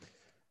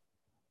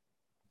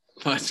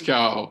Let's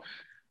go.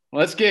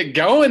 Let's get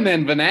going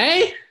then,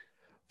 Vinay.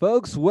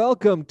 Folks,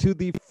 welcome to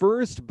the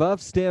first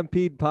Buff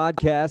Stampede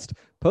podcast,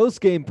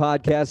 post-game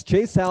podcast.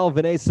 Chase Howell,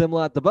 Vinay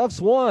Simlot. The Buffs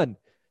won.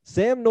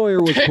 Sam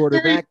Neuer was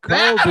quarterback.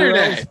 Carl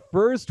Durrell's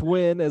first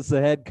win as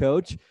the head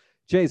coach.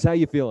 Chase, how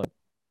you feeling?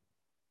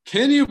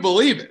 Can you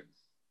believe it?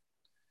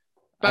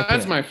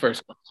 That's my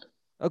first question.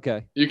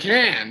 Okay. You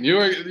can. You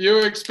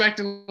were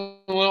expecting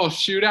a little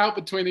shootout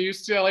between the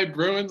UCLA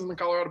Bruins and the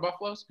Colorado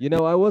Buffaloes? You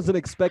know, I wasn't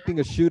expecting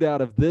a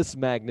shootout of this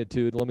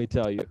magnitude, let me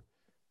tell you.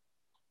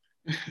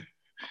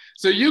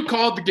 So you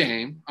called the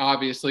game,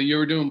 obviously. You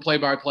were doing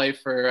play-by-play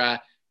for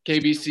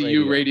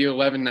KBCU Radio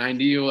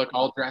 1190. You look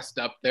all dressed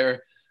up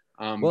there.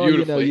 Well,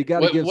 you know, you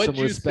got to give some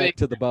respect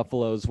to the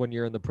Buffaloes when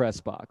you're in the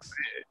press box.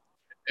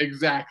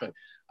 Exactly.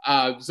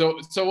 So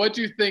what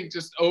do you think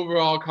just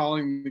overall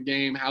calling the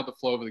game, how the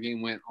flow of the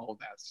game went, all of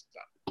that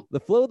stuff? The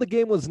flow of the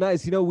game was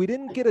nice. You know, we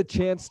didn't get a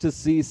chance to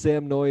see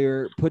Sam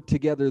Neuer put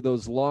together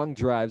those long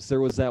drives. There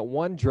was that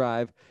one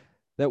drive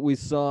that we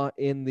saw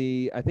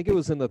I think it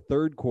was in the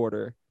third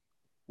quarter,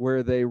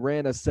 where they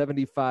ran a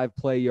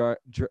 75-yard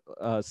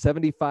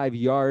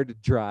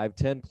drive,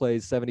 10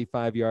 plays,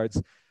 75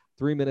 yards,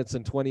 3 minutes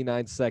and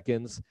 29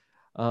 seconds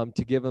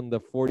to give them the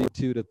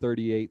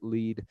 42-38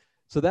 lead.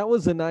 So that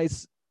was a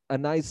nice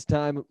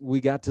time.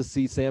 We got to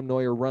see Sam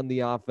Neuer run the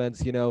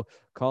offense, you know,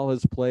 call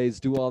his plays,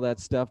 do all that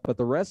stuff. But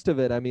the rest of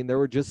it, I mean, there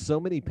were just so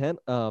many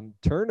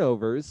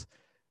turnovers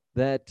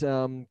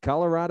that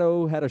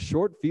Colorado had a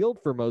short field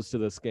for most of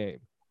this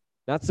game.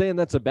 Not saying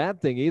that's a bad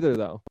thing either,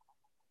 though.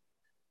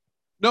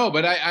 No,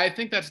 but I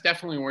think that's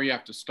definitely where you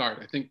have to start.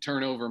 I think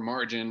turnover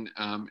margin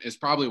is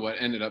probably what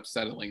ended up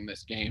settling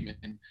this game.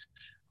 And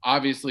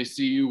obviously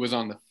CU was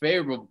on the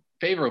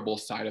favorable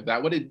side of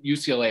that. What did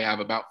UCLA have?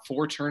 About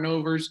 4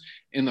 turnovers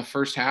in the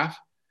first half?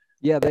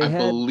 Yeah, they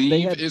had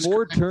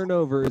 4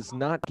 turnovers,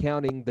 not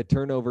counting the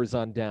turnovers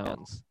on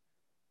downs.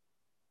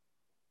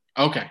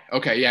 Okay,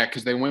 yeah,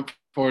 because they went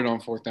for it on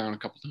fourth down a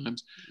couple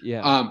times.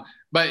 Yeah.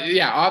 But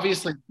yeah,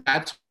 obviously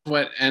that's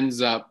what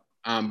ends up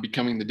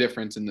becoming the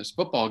difference in this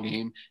football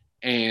game.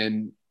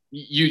 And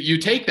you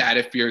take that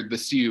if you're the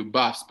CU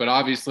Buffs, but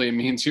obviously it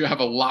means you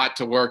have a lot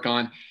to work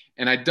on.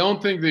 And I don't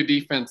think the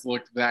defense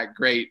looked that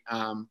great,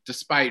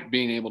 despite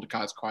being able to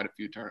cause quite a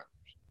few turnovers.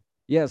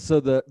 Yeah, so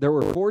there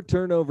were 4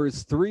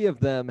 turnovers. 3 of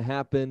them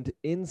happened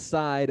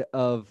inside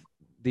of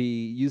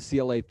the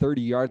UCLA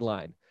 30-yard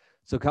line.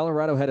 So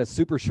Colorado had a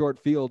super short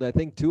field. I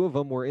think 2 of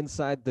them were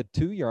inside the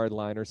 2-yard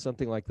line or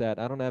something like that.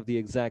 I don't have the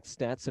exact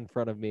stats in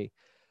front of me.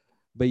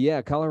 But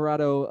yeah,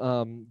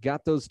 Colorado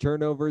got those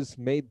turnovers,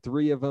 made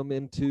 3 of them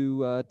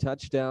into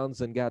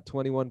touchdowns, and got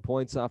 21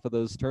 points off of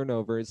those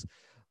turnovers.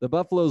 The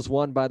Buffaloes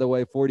won, by the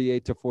way,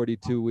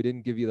 48-42. We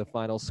didn't give you the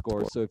final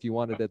score, so if you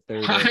wanted it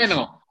there. I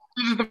know.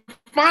 Does the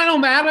final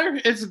matter?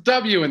 It's a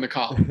W in the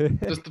column.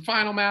 Does the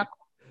final matter?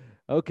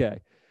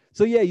 Okay.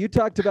 So, yeah, you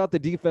talked about the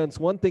defense.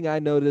 One thing I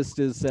noticed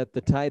is that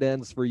the tight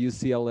ends for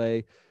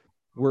UCLA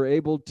were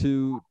able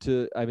to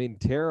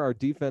tear our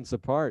defense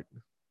apart.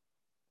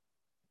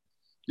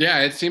 Yeah,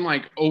 it seemed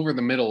like over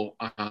the middle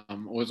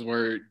was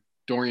where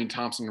Dorian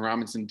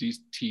Thompson-Robinson,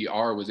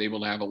 DTR, was able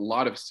to have a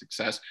lot of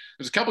success.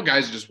 There's a couple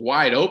guys just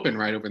wide open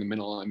right over the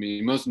middle. I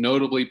mean, most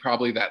notably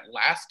probably that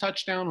last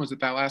touchdown. Was it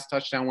that last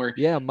touchdown where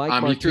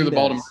Mike he threw the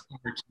ball to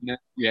Martinez?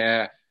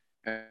 Yeah.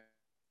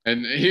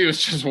 And he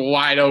was just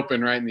wide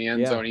open right in the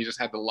end zone. He just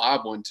had to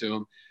lob one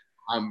to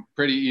him.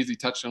 Pretty easy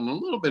touchdown. A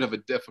little bit of a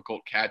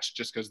difficult catch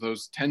just because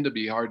those tend to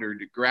be harder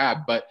to grab.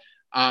 But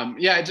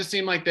it just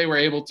seemed like they were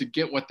able to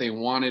get what they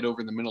wanted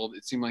over the middle.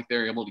 It seemed like they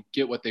were able to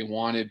get what they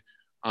wanted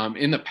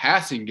in the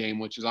passing game,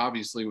 which is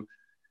obviously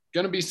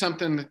going to be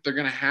something that they're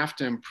going to have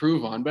to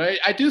improve on. But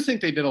I do think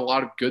they did a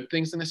lot of good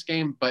things in this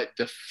game. But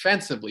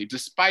defensively,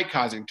 despite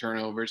causing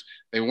turnovers,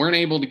 they weren't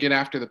able to get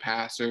after the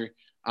passer.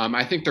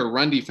 I think their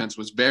run defense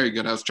was very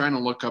good. I was trying to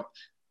look up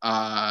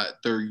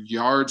their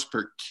yards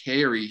per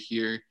carry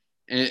here.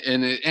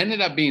 And it ended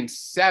up being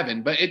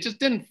 7, but it just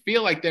didn't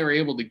feel like they were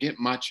able to get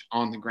much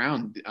on the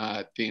ground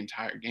the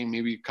entire game.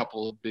 Maybe a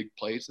couple of big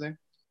plays there.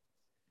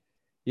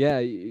 Yeah,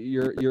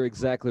 you're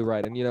exactly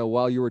right. And, you know,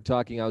 while you were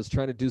talking, I was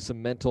trying to do some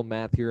mental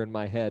math here in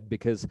my head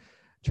because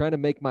trying to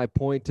make my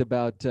point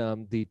about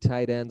the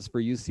tight ends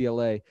for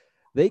UCLA.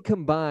 They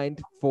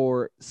combined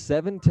for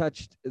 7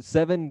 catches,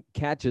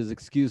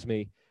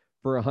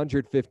 for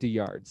 150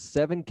 yards.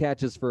 7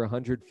 catches for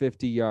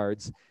 150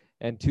 yards.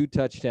 And 2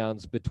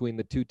 touchdowns between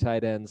the 2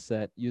 tight ends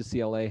that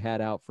UCLA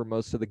had out for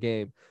most of the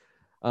game.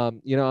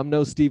 You know, I'm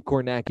no Steve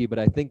Kornacki, but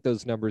I think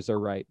those numbers are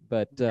right.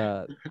 But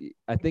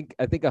I think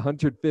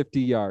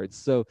 150 yards.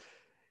 So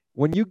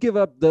when you give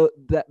up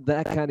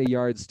that kind of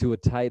yards to a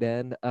tight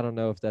end, I don't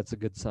know if that's a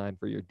good sign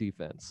for your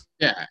defense.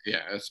 Yeah,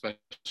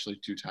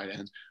 especially 2 tight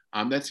ends.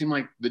 That seemed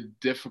like the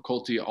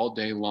difficulty all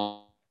day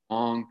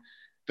long.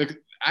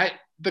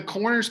 The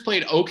corners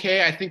played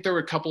okay. I think there were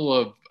a couple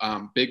of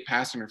big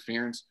pass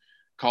interference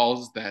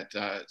calls that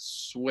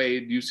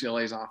swayed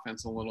UCLA's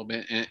offense a little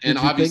bit. And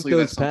obviously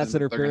those pass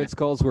interference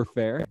calls were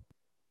fair?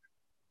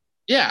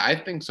 Yeah, I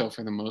think so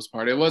for the most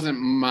part. It wasn't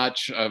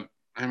much of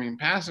I mean,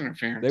 pass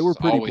interference They were is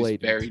pretty always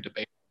blatant. very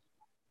debatable.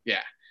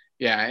 Yeah.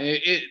 Yeah.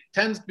 It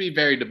tends to be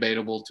very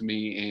debatable to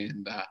me.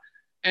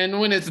 And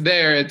when it's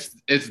there,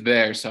 it's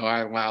there. So I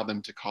allow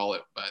them to call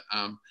it. But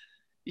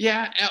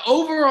yeah,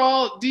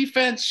 overall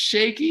defense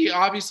shaky.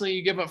 Obviously,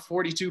 you give up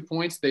 42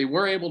 points. They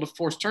were able to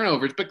force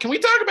turnovers. But can we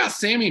talk about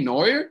Sammy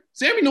Neuer?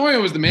 Sammy Neuer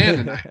was the man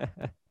tonight.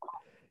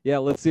 Yeah,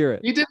 let's hear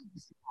it.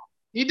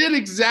 He did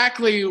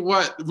exactly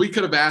what we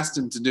could have asked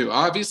him to do.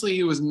 Obviously,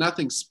 he was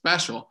nothing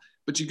special,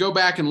 but you go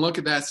back and look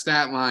at that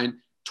stat line,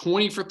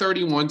 20 for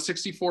 31,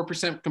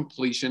 64%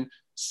 completion,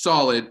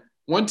 solid,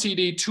 1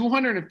 TD,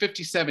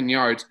 257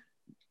 yards,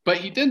 but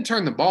he didn't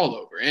turn the ball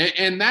over.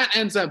 And that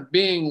ends up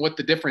being what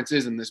the difference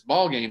is in this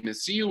ball game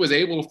is CU was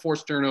able to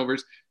force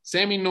turnovers.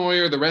 Sammy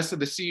Neuer, the rest of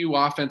the CU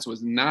offense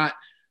was not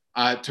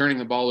turning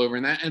the ball over,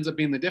 and that ends up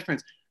being the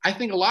difference. I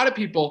think a lot of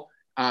people –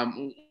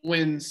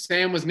 when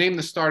Sam was named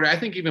the starter, I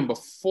think even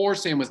before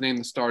Sam was named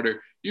the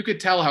starter, you could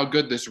tell how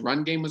good this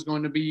run game was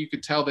going to be. You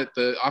could tell that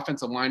the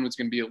offensive line was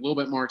going to be a little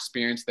bit more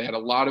experienced. They had a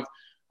lot of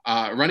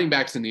running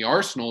backs in the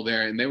arsenal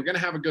there, and they were going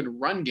to have a good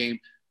run game.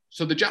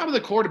 So the job of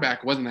the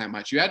quarterback wasn't that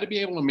much. You had to be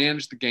able to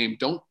manage the game.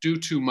 Don't do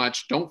too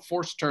much. Don't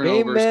force turnovers.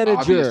 Game manager.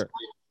 Obviously.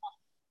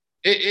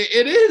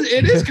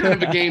 It is kind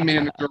of a game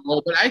manager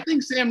role, but I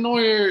think Sam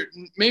Neuer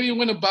maybe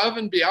went above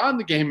and beyond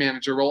the game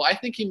manager role. I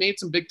think he made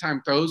some big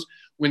time throws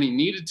when he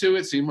needed to.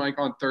 It seemed like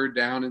on third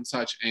down and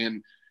such.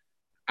 And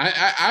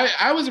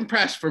I was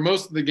impressed for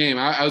most of the game.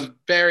 I was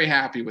very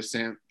happy with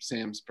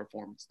Sam's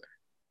performance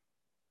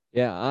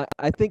there. Yeah,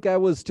 I think I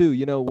was too.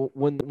 You know,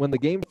 when the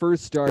game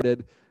first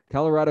started,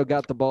 Colorado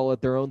got the ball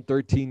at their own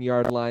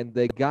 13-yard line.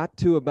 They got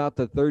to about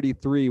the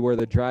 33 where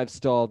the drive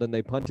stalled and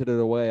they punted it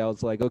away. I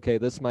was like, okay,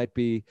 this might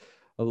be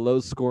a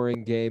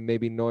low-scoring game.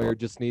 Maybe Neuer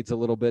just needs a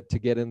little bit to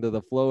get into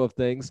the flow of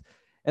things.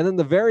 And then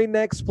the very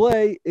next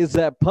play is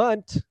that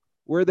punt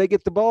where they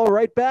get the ball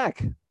right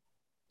back.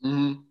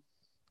 Mm-hmm.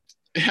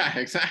 Yeah,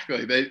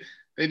 exactly.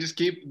 They just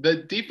keep – the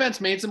defense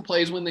made some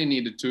plays when they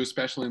needed to,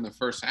 especially in the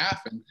first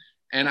half.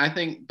 And I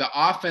think the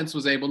offense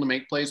was able to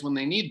make plays when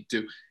they needed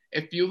to.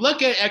 If you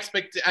look at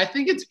I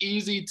think it's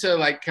easy to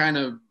like kind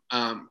of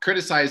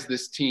criticize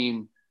this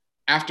team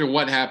after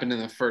what happened in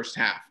the first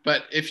half.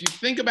 But if you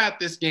think about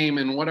this game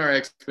and what our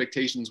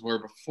expectations were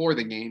before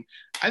the game,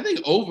 I think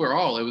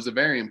overall it was a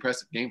very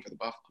impressive game for the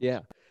Buffalo.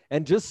 Yeah.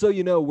 And just so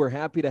you know, we're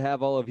happy to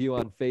have all of you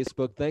on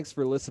Facebook. Thanks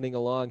for listening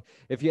along.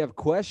 If you have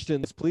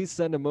questions, please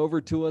send them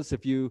over to us.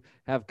 If you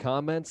have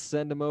comments,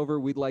 send them over.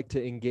 We'd like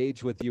to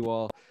engage with you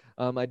all.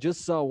 I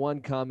just saw one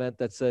comment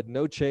that said,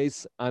 "No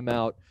Chase, I'm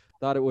out."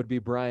 Thought it would be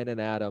Brian and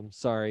Adam.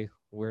 Sorry,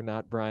 we're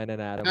not Brian and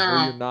Adam.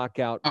 We're your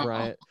knockout,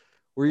 Brian.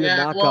 We're your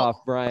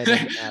knockoff, Brin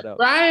and Adam.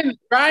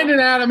 Brian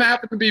and Adam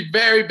happen to be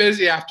very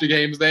busy after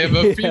games. They have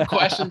a few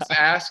questions to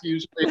ask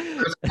usually.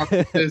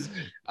 They tend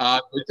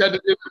to do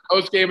the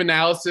post-game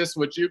analysis,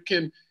 which you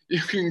can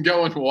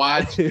go and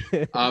watch.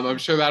 I'm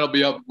sure that'll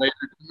be up later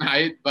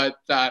tonight. But,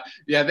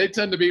 yeah, they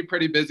tend to be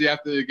pretty busy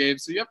after the game,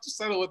 so you have to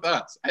settle with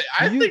us.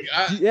 Do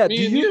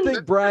you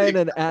think Brian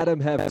and Adam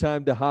have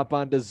time to hop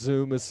onto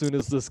Zoom as soon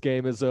as this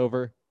game is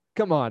over?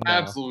 Come on now.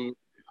 Absolutely.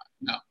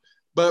 No.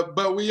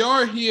 But we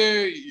are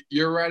here.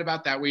 You're right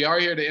about that. We are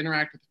here to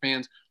interact with the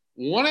fans.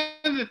 One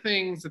of the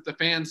things that the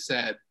fans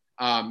said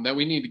that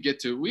we need to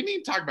get to, we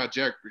need to talk about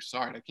Jarek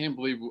Broussard. I can't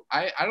believe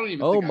I don't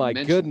even think I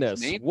mentioned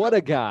his name. What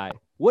a guy.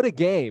 What a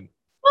game.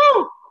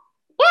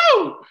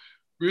 Woo!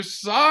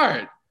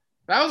 Broussard.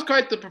 That was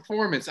quite the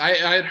performance. I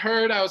had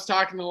heard, I was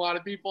talking to a lot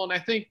of people, and I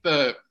think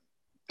the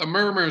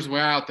murmurs were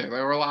out there.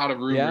 There were a lot of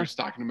rumors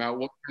talking about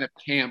what kind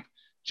of camp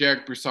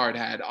Jarek Broussard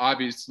had.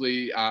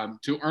 Obviously,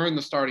 to earn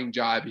the starting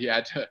job, he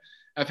had to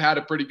have had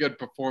a pretty good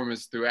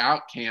performance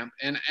throughout camp.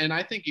 And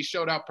I think he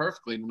showed out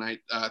perfectly tonight.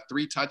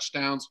 3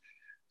 touchdowns,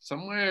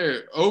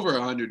 somewhere over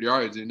 100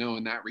 yards, in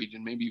that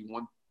region, maybe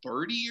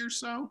 130 or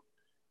so.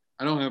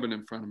 I don't have it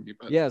in front of me.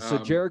 But yeah, so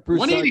Jarek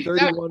Broussard,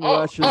 31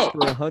 rushes for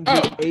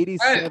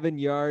 187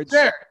 yards.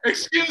 Jarek,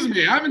 excuse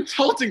me. I'm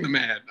insulting the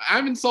man.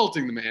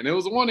 It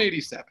was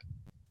 187.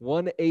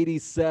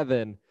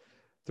 187.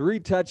 3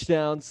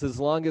 touchdowns. His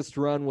longest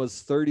run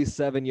was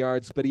 37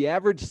 yards, but he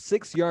averaged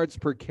 6 yards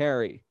per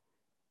carry,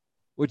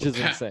 which is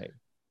insane.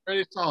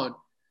 Pretty solid.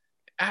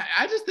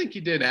 I just think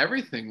he did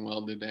everything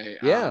well today.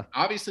 Yeah.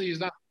 Obviously, he's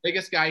not the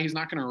biggest guy. He's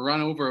not going to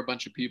run over a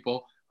bunch of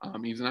people.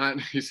 He's not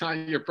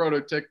your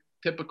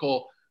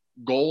prototypical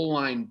goal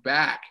line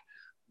back.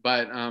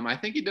 But I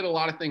think he did a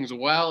lot of things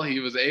well. He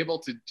was able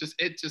to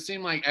it just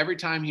seemed like every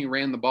time he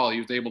ran the ball, he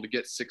was able to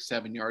get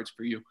 6-7 yards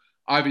for you.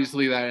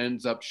 Obviously, that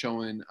ends up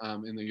showing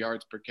in the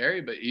yards per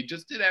carry, but he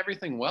just did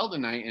everything well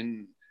tonight.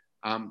 And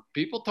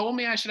people told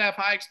me I should have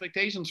high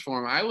expectations for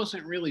him. I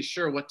wasn't really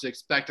sure what to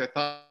expect. I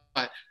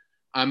thought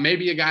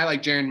maybe a guy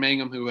like Jaren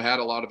Mangum, who had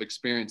a lot of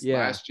experience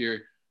last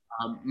year,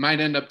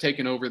 might end up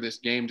taking over this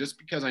game just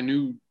because I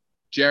knew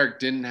Jarek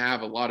didn't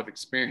have a lot of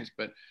experience.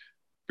 But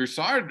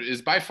Broussard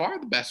is by far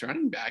the best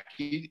running back.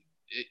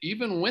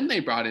 Even when they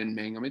brought in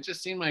Mangum, it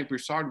just seemed like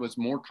Broussard was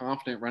more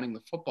confident running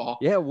the football.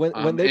 Yeah,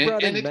 when they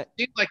brought in, it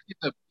seemed like he's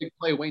a big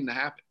play waiting to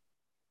happen.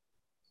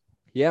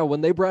 Yeah,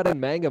 when they brought in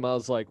Mangum, I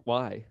was like,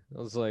 why?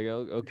 I was like,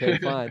 oh, okay,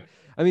 fine.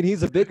 I mean,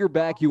 he's a bigger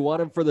back. You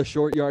want him for the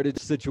short yardage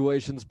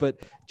situations, but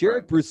Right.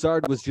 Jarek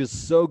Broussard was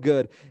just so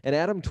good. And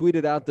Adam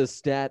tweeted out this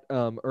stat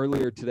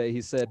earlier today.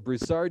 He said,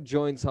 Broussard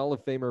joins Hall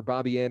of Famer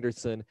Bobby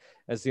Anderson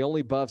as the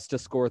only Buffs to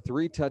score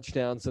 3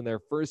 touchdowns in their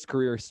first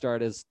career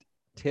start as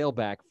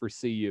tailback for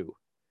CU,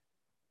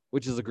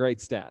 which is a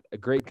great stat, a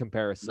great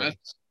comparison.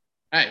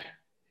 Hey,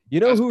 you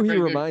know who he pretty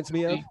good reminds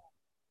me of? quality.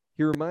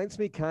 He reminds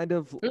me kind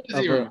of Who does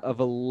of he a remind? of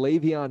a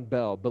Le'Veon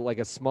Bell, but like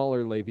a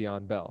smaller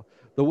Le'Veon Bell.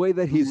 The way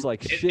that he's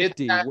like It's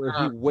shifty, that, where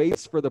he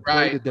waits for the play to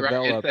right. It's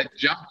develop. that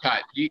jump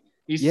cut. He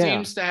Yeah.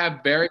 seems to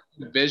have very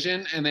good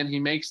vision, and then he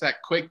makes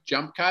that quick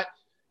jump cut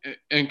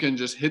and can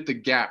just hit the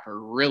gap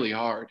really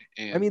hard.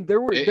 And I mean,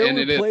 there were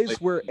plays like,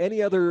 where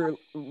any other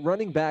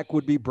running back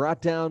would be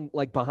brought down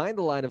like behind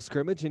the line of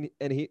scrimmage, and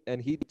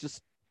he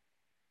just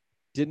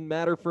didn't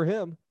matter for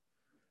him.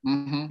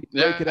 Mm-hmm. He'd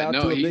break it out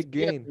to a big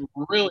He gain.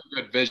 really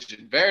good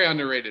vision, very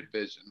underrated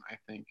vision, I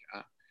think.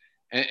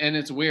 And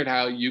it's weird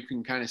how you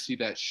can kind of see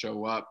that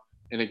show up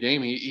in a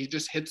game. He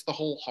just hits the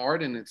hole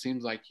hard, and it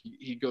seems like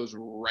he goes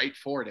right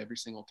for it every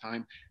single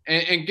time.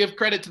 And give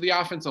credit to the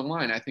offensive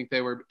line. I think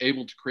they were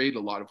able to create a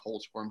lot of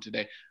holes for him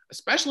today,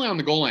 especially on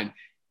the goal line.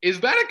 Is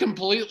that a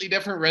completely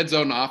different red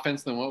zone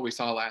offense than what we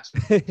saw last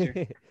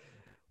year?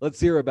 Let's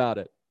hear about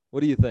it. What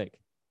do you think?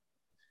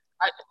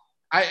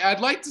 I'd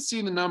like to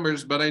see the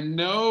numbers, but I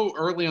know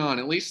early on,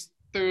 at least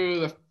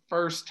through the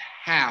first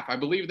half, I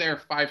believe they were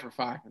 5 for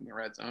 5 in the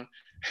red zone.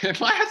 And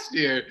last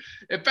year,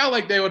 it felt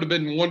like they would have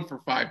been 1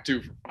 for 5,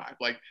 2 for 5.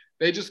 Like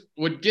they just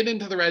would get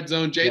into the red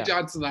zone. Jay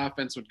Johnson's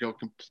offense would go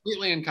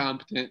completely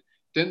incompetent.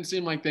 Didn't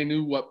seem like they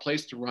knew what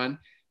place to run.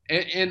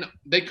 And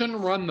they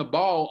couldn't run the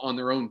ball on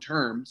their own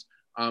terms,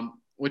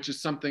 which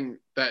is something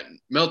that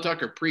Mel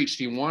Tucker preached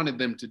he wanted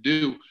them to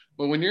do.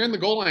 But when you're in the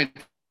goal line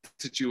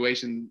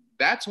situation,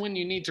 that's when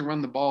you need to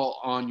run the ball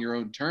on your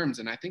own terms.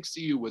 And I think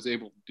CU was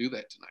able to do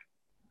that tonight.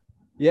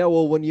 Yeah,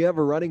 well, when you have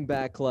a running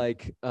back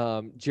like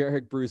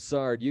Jarek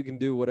Broussard, you can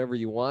do whatever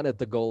you want at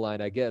the goal line,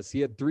 I guess. He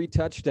had 3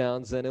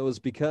 touchdowns, and it was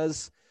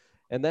because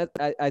 – and that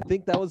I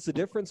think that was the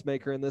difference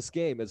maker in this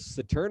game. It's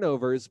the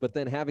turnovers, but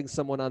then having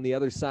someone on the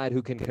other side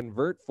who can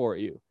convert for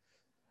you.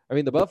 I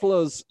mean, the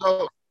Buffaloes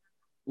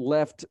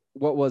left,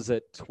 what was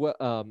it,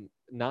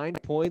 9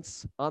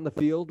 points on the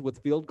field with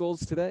field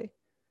goals today.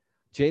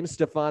 James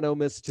Stefano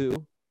missed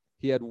 2.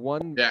 He had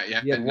one.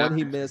 He had one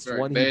he missed. Right.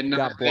 One he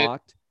got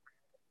blocked.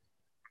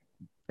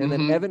 And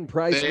then Evan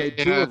Price made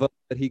 2 of them,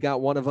 but he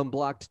got one of them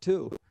blocked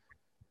too.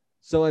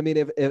 So I mean,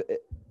 if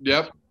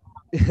yep,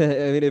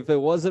 I mean, if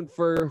it wasn't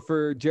for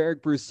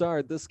Jarek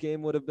Broussard, this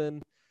game would have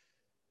been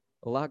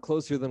a lot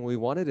closer than we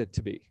wanted it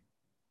to be.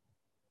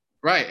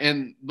 Right,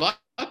 and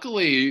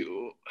luckily,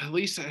 at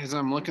least as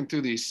I'm looking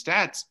through these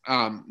stats,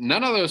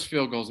 none of those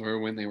field goals were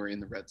when they were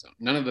in the red zone.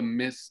 None of the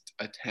missed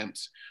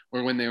attempts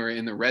were when they were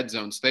in the red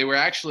zone. So they were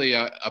actually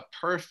a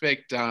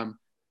perfect.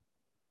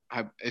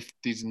 If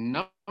these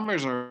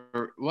numbers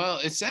are well,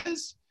 it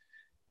says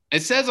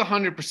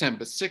 100%,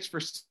 but 6 for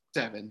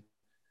 7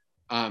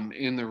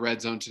 in the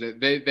red zone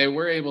today. They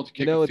were able to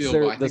kick a field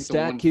goal. I the think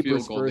stat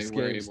keepers' first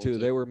games too.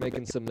 They were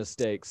making some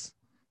mistakes.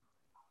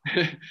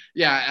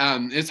 Yeah,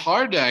 it's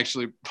hard to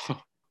actually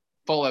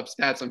pull up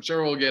stats. I'm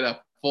sure we'll get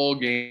a full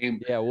game.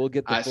 Yeah, we'll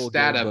get the full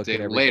stat game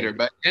update later.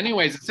 But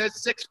anyways, it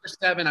says 6 for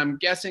 7. I'm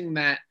guessing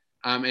that,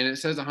 and it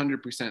says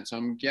 100%. So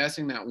I'm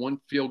guessing that one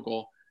field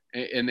goal,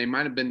 and they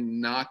might have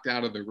been knocked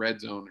out of the red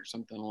zone or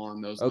something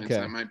along those lines.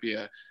 That might be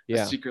a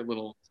secret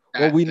little.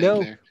 Well, we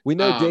know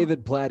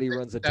David Platty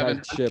runs a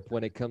tight ship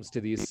when it comes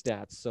to these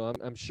stats, so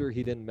I'm sure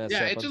he didn't mess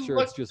up. I'm sure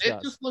it's just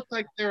us. It just looked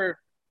like they were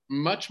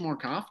much more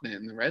confident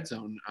in the red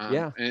zone.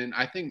 And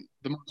I think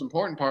the most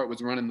important part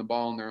was running the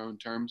ball in their own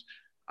terms.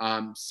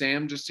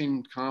 Sam just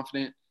seemed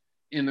confident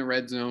in the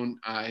red zone.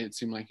 It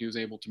seemed like he was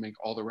able to make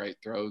all the right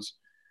throws.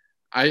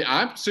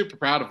 I'm super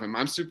proud of him.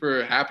 I'm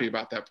super happy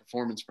about that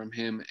performance from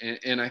him.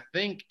 And I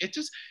think it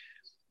just,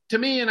 to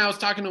me, and I was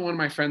talking to one of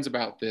my friends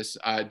about this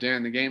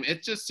during the game,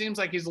 it just seems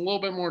like he's a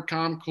little bit more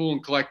calm, cool,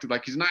 and collected.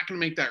 Like he's not going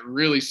to make that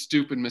really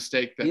stupid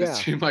mistake that it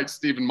seemed like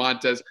Steven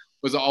Montez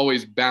was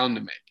always bound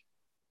to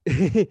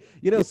make.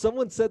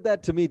 Someone said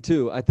that to me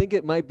too. I think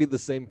it might be the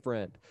same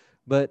friend,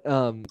 but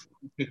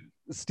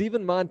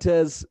Steven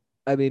Montez,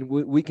 I mean,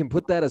 we can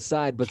put that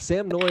aside, but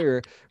Sam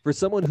Neuer, for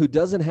someone who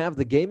doesn't have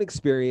the game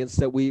experience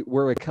that we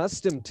were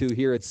accustomed to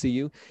here at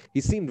CU,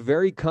 he seemed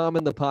very calm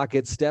in the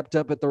pocket, stepped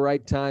up at the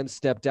right time,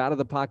 stepped out of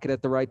the pocket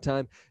at the right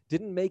time,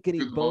 didn't make any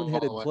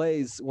boneheaded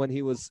plays when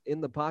he was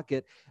in the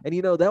pocket. And,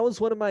 that was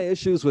one of my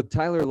issues with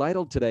Tyler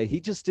Lytle today. He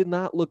just did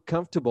not look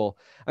comfortable.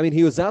 I mean,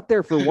 he was out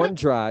there for one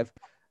drive.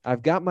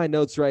 I've got my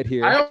notes right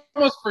here. I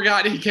almost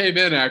forgot he came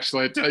in,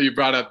 actually, until you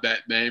brought up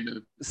that name.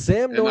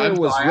 Sam Neuer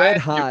was red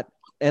hot.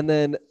 And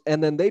then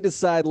they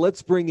decide,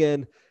 let's bring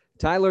in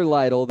Tyler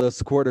Lytle,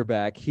 this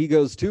quarterback. He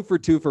goes 2 for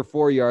 2 for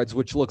 4 yards,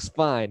 which looks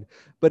fine.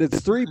 But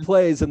it's 3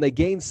 plays, and they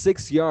gained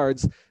 6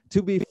 yards.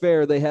 To be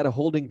fair, they had a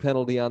holding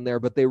penalty on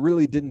there, but they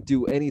really didn't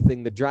do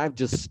anything. The drive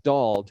just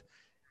stalled.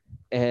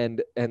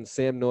 and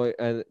Sam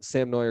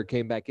Neuer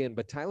came back in,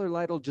 but Tyler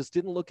Lytle just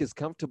didn't look as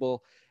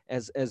comfortable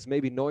as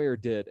maybe Neuer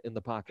did in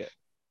the pocket.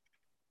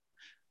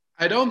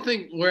 I don't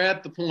think we're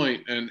at the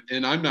point, and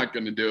I'm not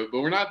going to do it,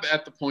 but we're not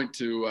at the point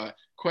to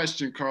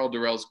question Carl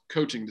Durrell's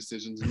coaching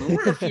decisions. And there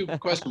were a few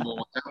questionable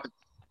ones.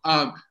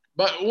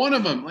 But one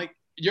of them, like,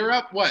 you're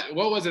up, what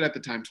was it at the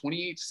time?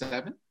 28-7?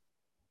 I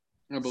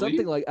believe.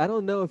 Something like, I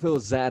don't know if it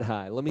was that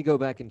high. Let me go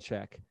back and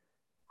check.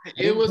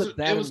 It was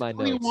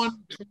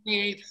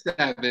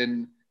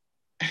 21-28-7.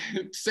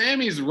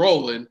 Sammy's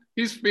rolling.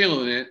 He's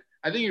feeling it.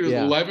 I think he was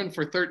 11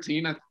 for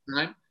 13 at the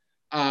time.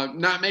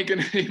 Not making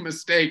any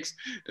mistakes,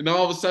 and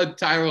all of a sudden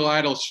Tyler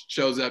Lytle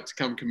shows up to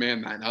come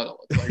command that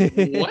huddle. It's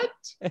like, what?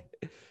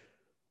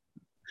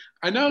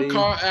 I know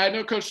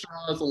Coach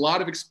Terrell has a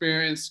lot of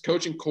experience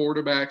coaching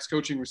quarterbacks,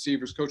 coaching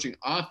receivers, coaching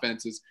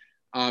offenses,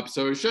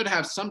 so he should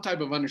have some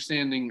type of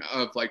understanding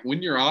of, like,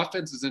 when your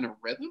offense is in a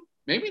rhythm,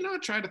 maybe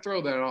not try to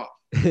throw that off.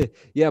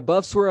 Yeah,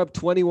 Buffs were up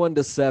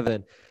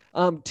 21-7.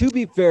 To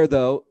be fair,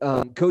 though,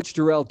 Coach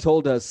Terrell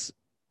told us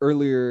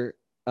earlier.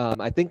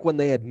 I think when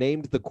they had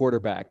named the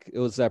quarterback, it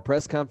was a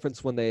press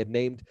conference when they had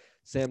named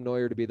Sam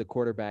Neuer to be the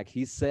quarterback.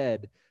 He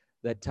said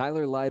that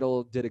Tyler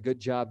Lytle did a good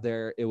job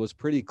there. It was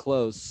pretty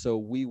close, so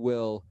we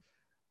will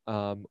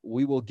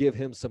give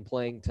him some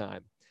playing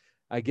time.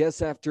 I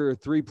guess after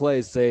 3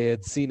 plays, they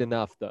had seen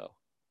enough, though.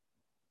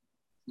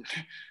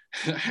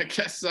 I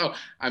guess so.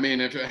 I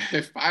mean,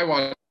 if I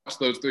watched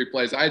those 3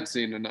 plays, I'd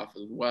seen enough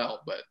as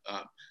well. But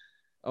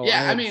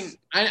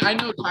I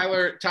know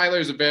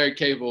Tyler's a very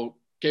capable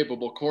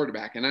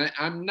quarterback, and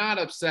I'm not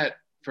upset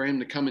for him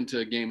to come into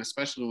a game,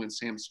 especially when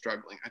Sam's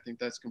struggling. I think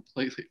that's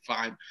completely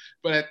fine.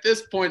 But at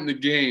this point in the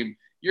game,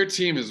 your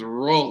team is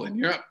rolling.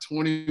 You're up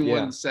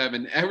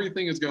 21-7.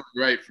 Everything is going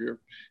great for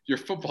your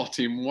football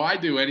team. Why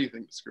do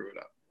anything to screw it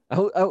up?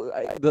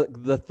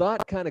 The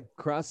thought kind of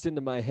crossed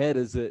into my head.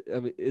 Is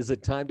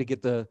it time to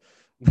get the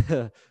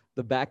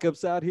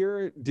backups out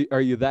here?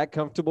 Are you that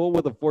comfortable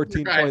with a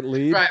 14-point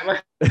lead?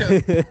 Right.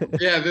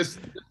 Yeah, this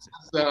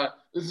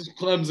is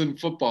Clemson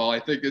football. I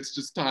think it's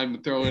just time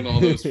to throw in all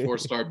those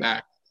 4-star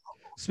backs.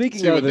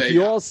 Speaking of, if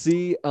you all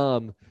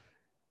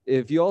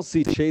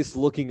see Chase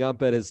looking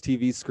up at his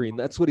TV screen,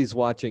 that's what he's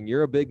watching.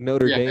 You're a big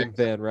Notre Dame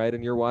fan, right?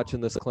 And you're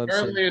watching this Clemson.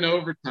 Early in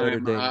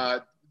overtime,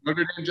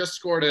 Notre Dame just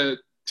scored a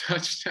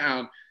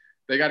touchdown.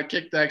 They got to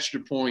kick the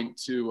extra point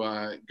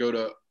to go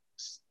to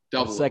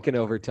double. Second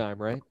overtime,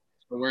 right?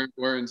 So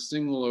we're in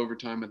single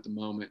overtime at the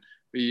moment.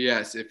 But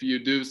yes, if you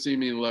do see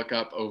me look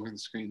up over the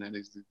screen, that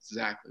is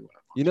exactly what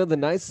I'm watching. You know, the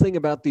nice thing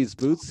about these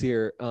booths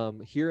here,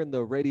 here in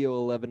the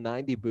Radio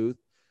 1190 booth,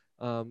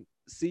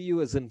 CU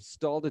has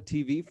installed a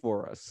TV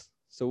for us,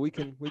 so we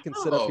can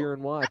sit up here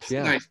and watch. That's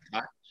a nice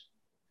touch.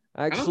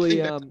 Actually,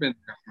 been there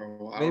for a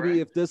while, maybe right?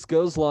 if this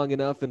goes long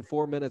enough, in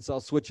 4 minutes, I'll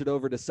switch it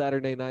over to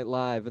Saturday Night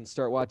Live and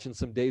start watching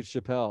some Dave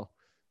Chappelle.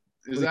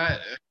 Is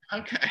that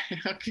okay?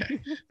 Okay,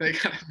 they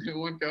got a new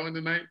one going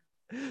tonight.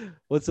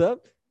 What's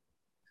up?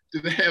 Do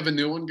they have a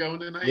new one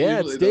going tonight? Yeah,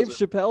 it's Dave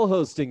Chappelle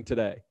hosting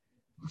today.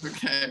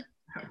 Okay.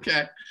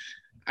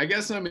 I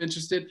guess I'm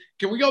interested.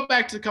 Can we go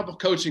back to a couple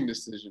coaching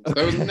decisions?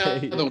 There was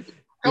another one.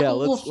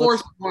 Couple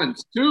fourth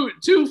ones.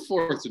 Two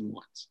fourth and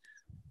ones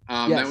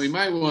that we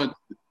might want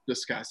to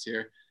discuss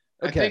here.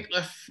 Okay. I think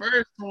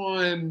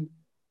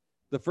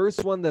the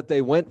first one that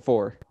they went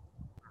for.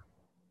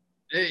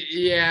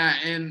 Yeah,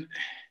 and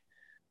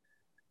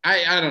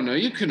I don't know.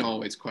 You can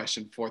always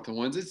question fourth and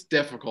ones. It's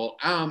difficult.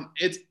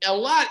 It's a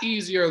lot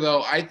easier,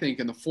 though, I think,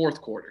 in the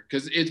fourth quarter,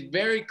 because it's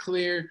very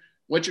clear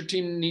what your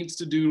team needs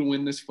to do to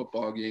win this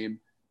football game,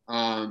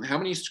 how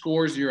many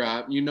scores you're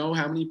up. You know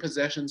how many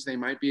possessions they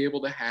might be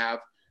able to have,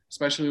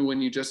 especially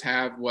when you just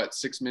have,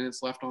 6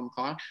 minutes left on the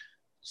clock.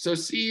 So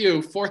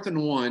CU, 4th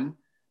and 1.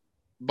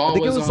 I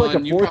think it was like a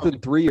 4th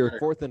and 3 or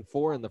 4th and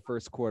 4 in the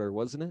first quarter,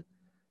 wasn't it?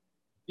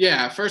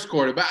 Yeah, first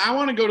quarter. But I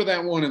want to go to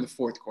that one in the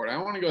fourth quarter. I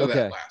want to go to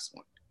that last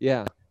one.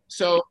 Yeah.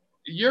 So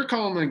you're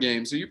calling the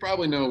game, so you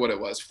probably know what it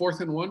was. 4th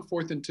and 1,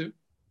 4th and 2?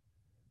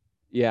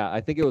 Yeah,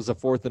 I think it was a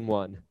 4th and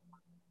 1.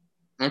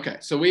 Okay,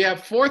 so we have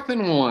 4th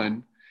and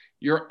 1.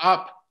 You're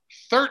up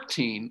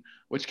 13,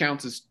 which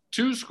counts as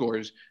 2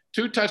 scores,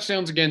 2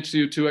 touchdowns against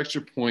you, 2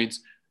 extra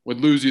points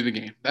would lose you the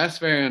game. That's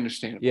very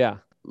understandable. Yeah. A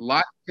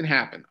lot can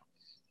happen.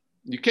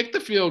 You kick the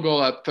field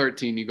goal up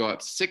 13, you go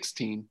up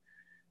 16.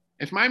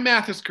 If my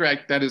math is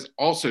correct, that is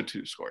also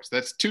 2 scores.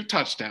 That's 2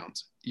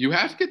 touchdowns. You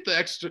have to get the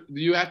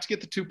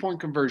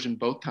 2-point conversion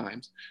both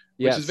times,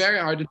 which is very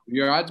hard to do.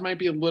 Your odds might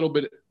be a little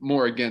bit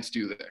more against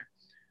you there,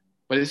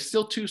 but it's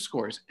still 2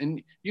 scores.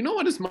 And you know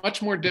what is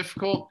much more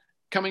difficult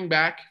coming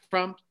back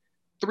from?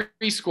 3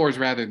 scores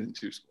rather than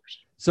 2 scores.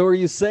 So are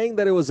you saying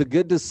that it was a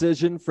good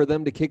decision for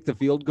them to kick the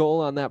field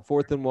goal on that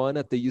 4th and 1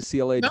 at the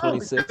UCLA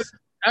 26?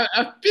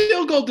 A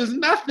field goal does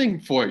nothing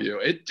for you.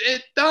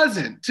 It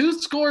doesn't.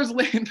 2 scores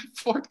late in the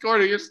fourth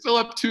quarter, you're still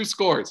up 2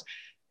 scores.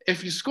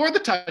 If you score the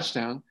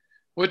touchdown,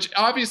 which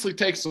obviously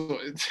takes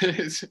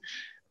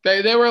 –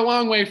 they were a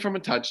long way from a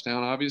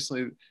touchdown.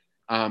 Obviously,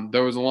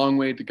 there was a long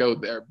way to go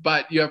there.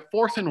 But you have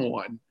 4th and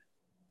 1.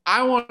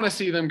 I want to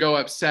see them go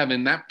up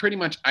 7. That pretty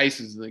much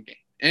ices the game.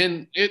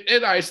 And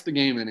it iced the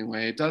game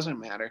anyway. It doesn't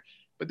matter.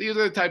 But these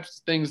are the types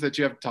of things that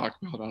you have to talk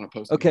about on a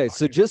post. Okay,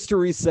 so just to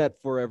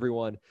reset for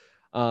everyone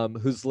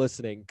who's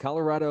listening,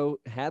 Colorado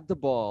had the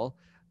ball.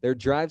 Their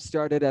drive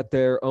started at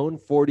their own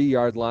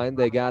 40-yard line.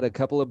 They got a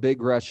couple of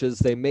big rushes.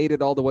 They made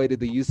it all the way to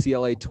the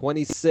UCLA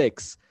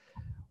 26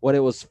 when it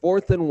was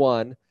 4th and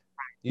 1.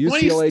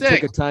 UCLA 26.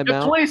 took a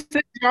timeout.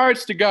 26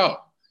 yards to go.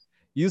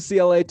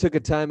 UCLA took a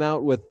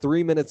timeout with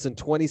 3 minutes and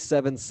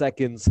 27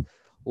 seconds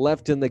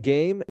left in the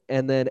game,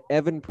 and then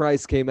Evan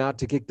Price came out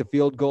to kick the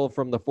field goal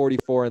from the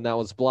 44, and that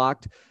was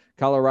blocked.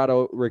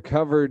 Colorado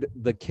recovered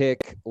the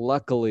kick,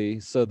 luckily,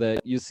 so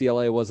that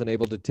UCLA wasn't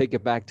able to take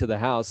it back to the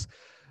house.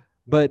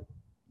 But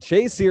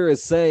Chase here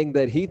is saying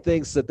that he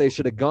thinks that they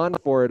should have gone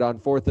for it on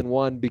 4th and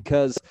 1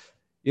 because,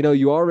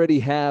 you already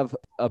have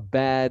a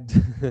bad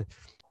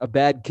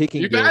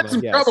kicking game. You've had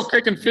some trouble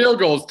kicking field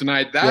goals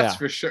tonight. That's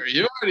for sure.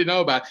 You already know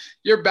about it.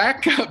 Your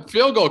backup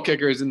field goal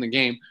kicker is in the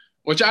game,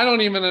 which I don't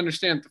even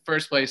understand in the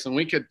first place. And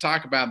we could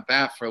talk about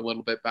that for a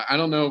little bit, but I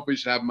don't know if we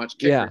should have much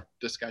kicker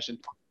discussion.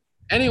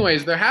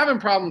 Anyways, they're having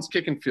problems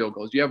kicking field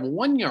goals. You have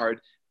 1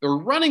 yard. They're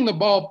running the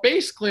ball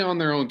basically on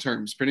their own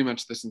terms pretty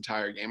much this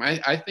entire game.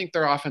 I think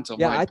their offensive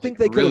line. I think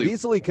they could have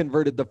easily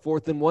converted the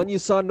 4th and 1. You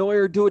saw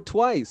Neuer do it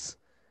twice.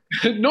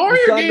 Neuer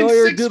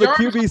do the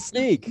QB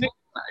sneak.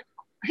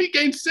 He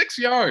gained 6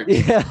 yards.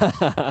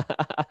 Yeah.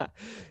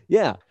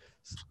 Yeah.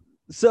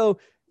 So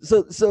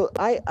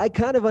I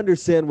kind of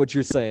understand what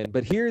you're saying,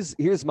 but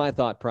here's my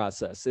thought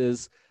process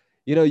is,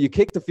 you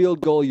kick the field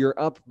goal, you're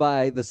up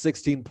by the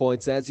 16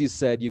 points. As you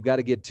said, you've got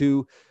to get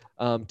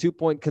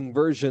 2-point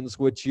conversions,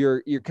 which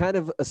you're kind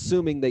of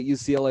assuming that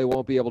UCLA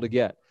won't be able to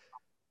get.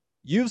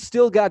 You've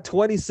still got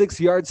 26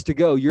 yards to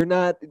go. You're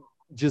not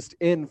just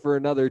in for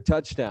another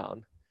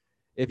touchdown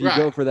if you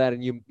go for that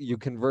and you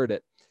convert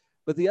it.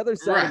 But the other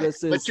side of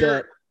this is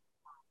that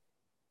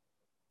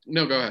 –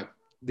 No, go ahead.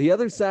 The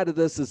other side of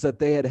this is that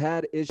they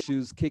had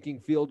issues kicking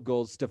field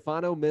goals.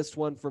 Stefano missed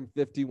one from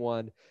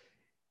 51.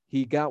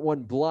 He got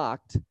one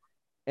blocked,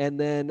 and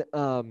then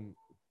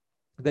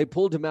they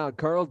pulled him out.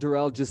 Carl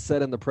Durrell just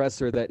said in the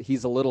presser that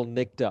he's a little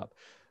nicked up.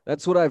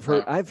 That's what I've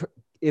heard.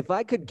 If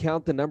I could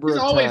count the number of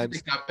times – He's always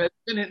nicked up. He's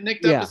been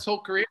nicked up his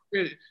whole career.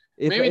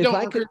 Maybe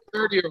don't recruit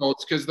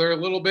 30-year-olds because they're a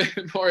little bit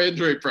more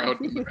injury prone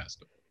than the rest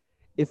of them.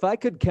 If I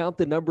could count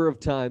the number of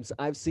times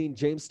I've seen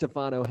James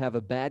Stefano have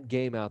a bad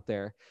game out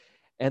there,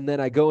 and then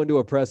I go into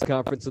a press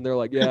conference and they're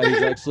like, yeah,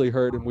 he's actually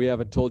hurt and we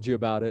haven't told you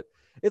about it.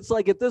 It's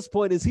like at this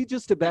point, is he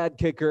just a bad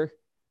kicker?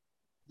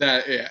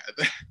 That is.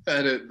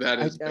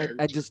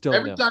 I just don't know.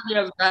 Every time he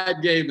has a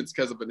bad game, it's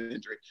because of an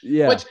injury.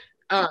 Yeah.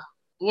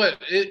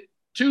 Which,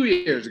 2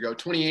 years ago,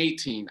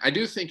 2018, I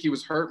do think he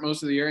was hurt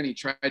most of the year and he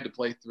tried to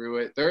play through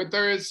it.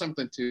 There is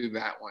something to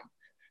that one.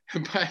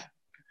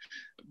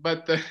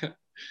 But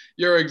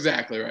you're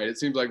exactly right. It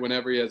seems like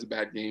whenever he has a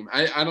bad game,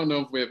 I don't know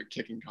if we have a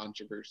kicking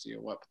controversy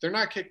or what, but they're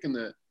not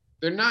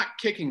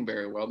kicking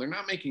very well. They're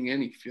not making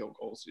any field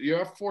goals. You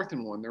have 4th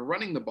and 1. They're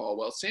running the ball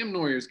well. Sam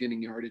Neuer is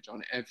getting yardage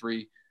on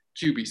every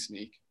QB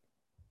sneak.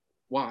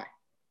 Why?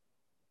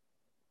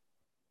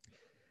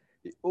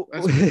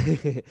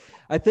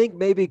 I think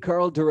maybe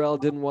Carl Durrell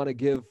didn't want to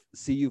give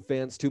CU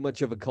fans too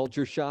much of a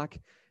culture shock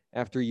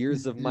after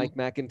years of Mike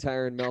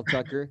McIntyre and Mel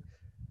Tucker.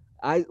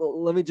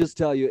 Let me just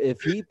tell you,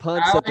 if he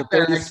punts at the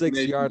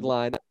 36-yard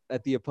line,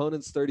 at the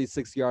opponent's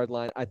 36-yard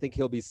line, I think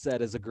he'll be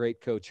set as a great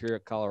coach here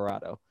at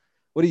Colorado.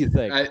 What do you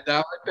think?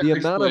 The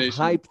amount of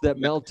hype that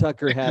Mel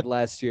Tucker had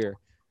last year.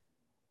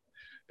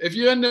 If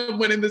you end up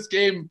winning this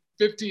game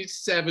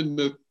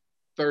 57-31,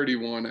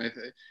 I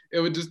think it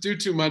would just do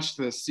too much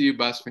to the CU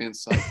Bus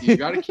fans' psyche. You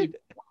got to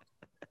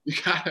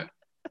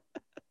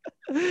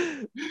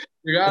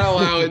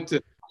allow it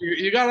to.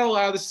 You got to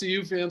allow the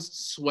CU fans to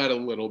sweat a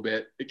little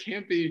bit. It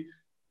can't be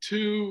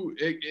too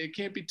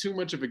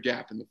much of a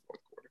gap in the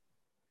fourth quarter.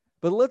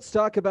 But let's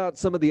talk about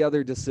some of the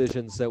other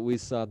decisions that we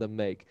saw them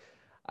make.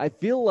 I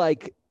feel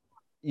like,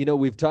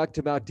 we've talked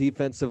about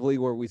defensively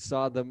where we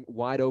saw them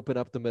wide open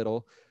up the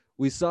middle.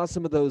 We saw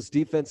some of those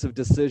defensive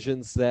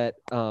decisions that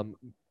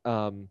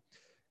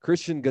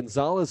Christian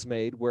Gonzalez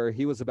made where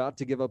he was about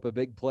to give up a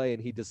big play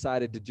and he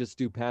decided to just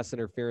do pass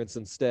interference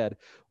instead.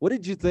 What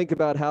did you think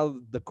about how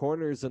the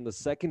corners and the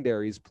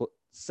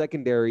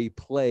secondary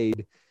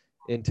played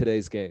in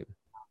today's game?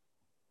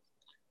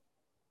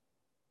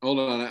 Hold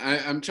on.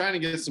 I'm trying to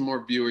get some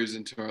more viewers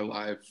into our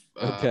live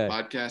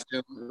podcast.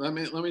 Let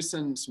me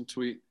send some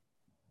tweet.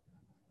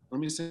 Let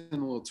me send a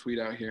little tweet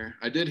out here.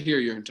 I did hear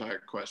your entire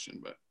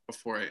question, but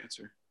before I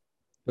answer.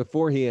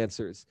 Before he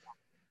answers.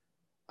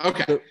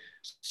 Okay.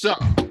 So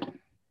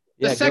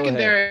the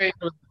secondary,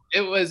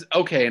 it was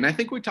okay. And I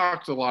think we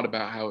talked a lot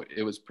about how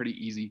it was pretty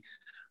easy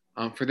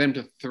for them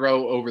to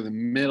throw over the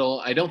middle.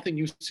 I don't think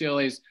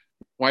UCLA's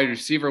wide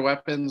receiver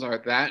weapons are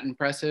that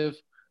impressive.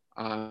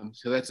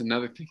 So that's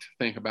another thing to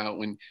think about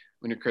when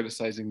you're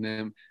criticizing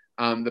them.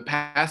 The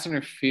pass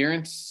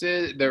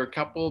interferences, there were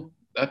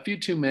a few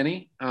too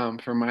many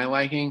for my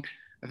liking.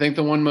 I think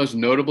the one most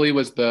notably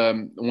was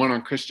the one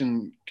on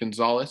Christian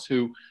Gonzalez,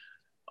 who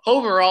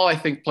overall, I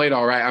think played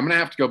all right. I'm going to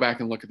have to go back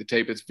and look at the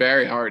tape. It's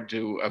very hard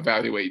to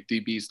evaluate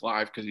DBs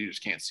live because you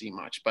just can't see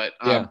much. But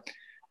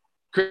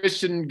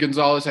Christian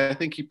Gonzalez, I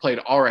think he played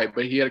all right,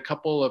 but he had a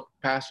couple of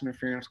pass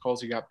interference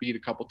calls. He got beat a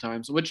couple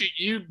times, which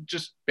you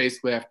just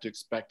basically have to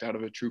expect out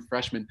of a true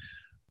freshman.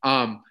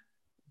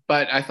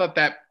 But I thought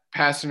that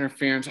pass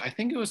interference, I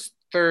think it was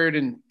 3rd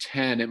and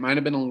 10. It might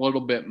have been a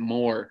little bit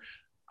more.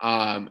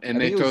 And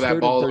they throw that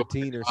ball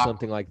 13 or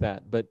something like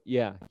that. But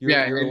you're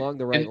along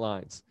the right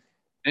lines.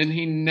 And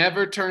he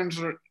never turns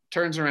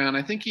around.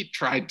 I think he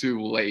tried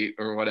too late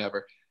or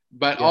whatever.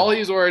 But all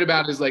he's worried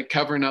about is like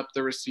covering up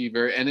the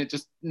receiver. And it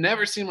just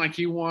never seemed like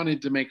he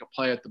wanted to make a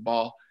play at the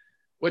ball,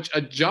 which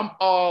a jump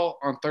ball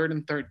on 3rd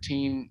and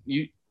 13,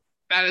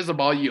 that is a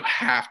ball you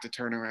have to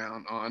turn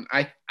around on.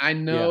 I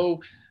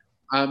know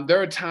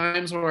there are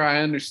times where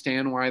I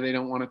understand why they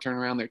don't want to turn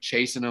around. They're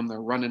chasing them.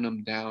 They're running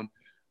them down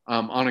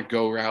on a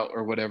go route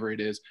or whatever it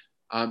is.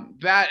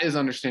 That is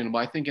understandable.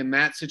 I think in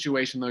that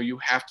situation, though, you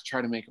have to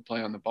try to make a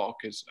play on the ball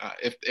because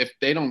if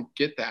they don't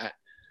get that,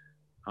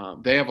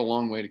 they have a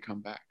long way to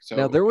come back. So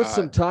now there was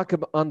some talk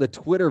on the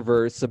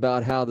Twitterverse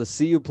about how the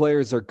CU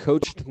players are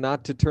coached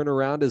not to turn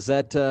around. Is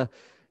that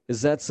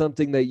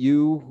something that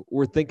you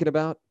were thinking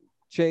about,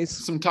 Chase?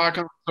 Some talk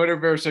on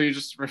Twitterverse. Are you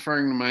just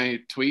referring to my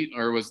tweet,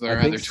 or was there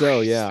other tweets?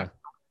 So, yeah.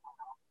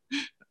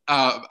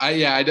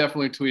 I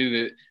definitely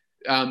tweeted it.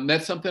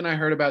 That's something I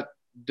heard about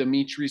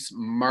Demetrius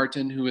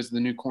Martin, who is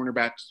the new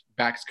cornerbacks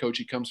coach.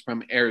 He comes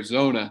from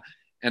Arizona,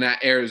 and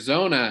at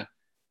Arizona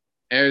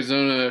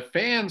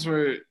fans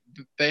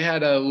they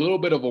had a little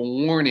bit of a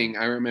warning.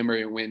 I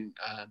remember when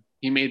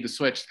he made the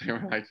switch, they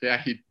were like,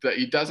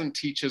 he doesn't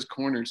teach his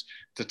corners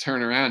to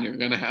turn around. You're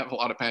going to have a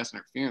lot of pass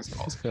interference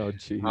calls. Oh,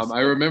 geez.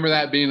 I remember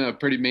that being a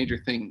pretty major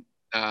thing.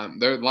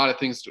 There are a lot of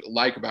things to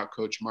like about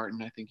Coach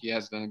Martin. I think he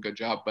has done a good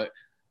job, but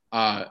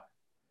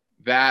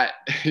that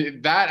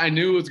I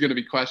knew was going to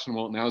be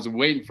questionable, and I was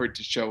waiting for it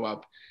to show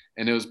up,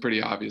 and it was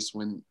pretty obvious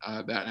when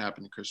that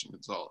happened to Christian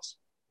Gonzalez.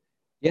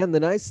 Yeah, and the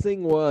nice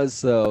thing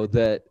was, though,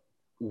 that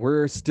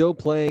we're still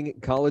playing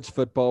college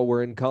football.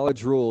 We're in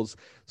college rules.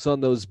 So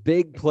on those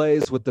big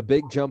plays with the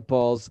big jump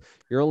balls,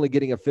 you're only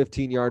getting a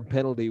 15-yard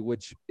penalty,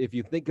 which if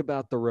you think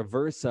about the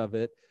reverse of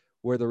it,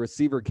 where the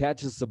receiver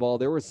catches the ball,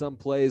 there were some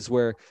plays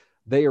where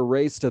they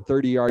erased a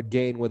 30-yard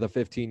gain with a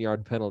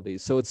 15-yard penalty.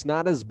 So it's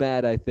not as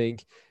bad, I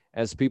think,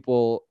 as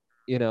people,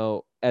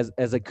 as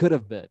it could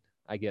have been,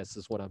 I guess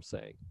is what I'm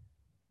saying.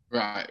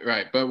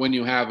 Right. But when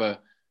you have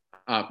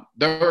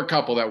there were a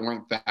couple that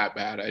weren't that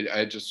bad.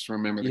 I just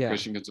remember the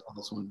Christian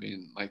Gonzalez one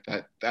being like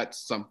that. That's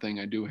something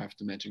I do have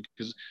to mention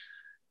because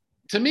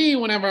to me,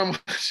 whenever I'm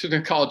watching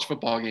a college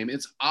football game,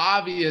 it's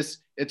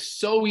obvious. It's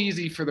so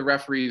easy for the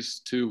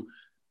referees to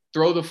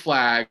throw the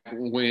flag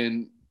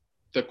when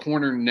the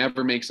corner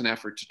never makes an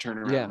effort to turn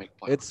around and make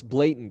a play. It's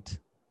blatant.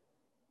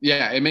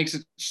 Yeah, it makes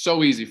it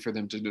so easy for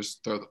them to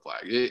just throw the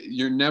flag.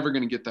 You're never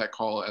going to get that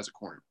call as a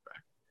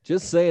cornerback.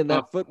 Just saying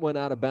that foot went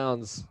out of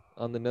bounds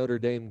on the Notre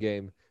Dame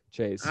game,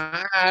 Chase.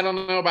 I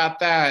don't know about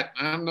that.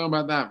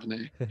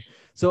 Vinay.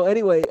 So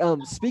anyway,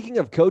 speaking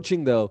of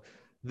coaching, though,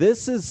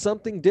 this is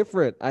something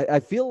different. I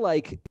feel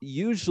like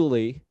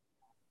usually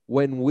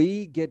when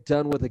we get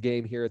done with a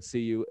game here at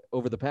CU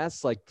over the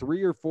past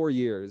 3 or 4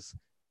 years,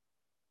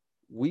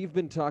 we've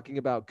been talking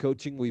about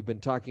coaching. We've been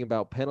talking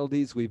about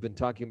penalties. We've been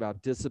talking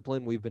about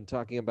discipline. We've been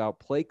talking about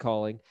play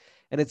calling.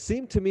 And it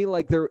seemed to me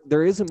like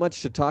there isn't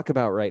much to talk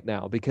about right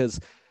now because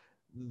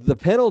the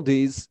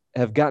penalties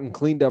have gotten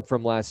cleaned up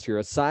from last year.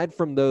 Aside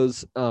from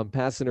those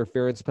pass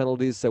interference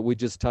penalties that we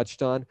just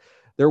touched on,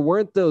 there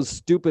weren't those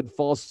stupid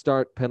false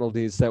start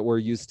penalties that we're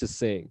used to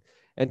seeing.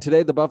 And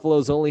today the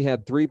Buffaloes only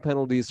had 3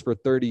 penalties for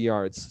 30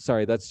 yards.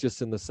 Sorry, that's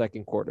just in the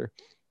second quarter.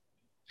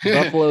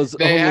 Buffaloes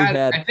only had,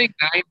 I think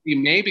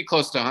 90, maybe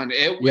close to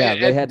 100.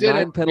 They had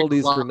 9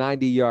 penalties for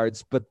 90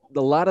 yards, but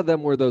a lot of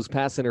them were those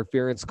pass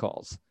interference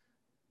calls.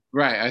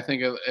 Right. I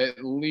think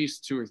at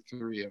least 2 or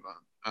 3 of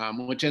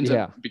them, which ends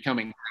up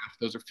becoming half.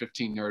 Those are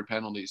 15-yard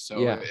penalties. So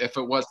if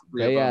it was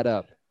 3 they of them, add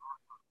up.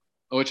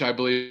 Which I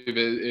believe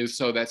is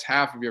so that's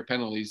half of your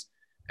penalties.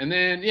 And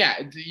then,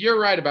 you're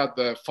right about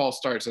the false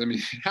starts. I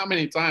mean, how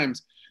many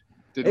times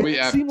did we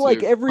have to? It seemed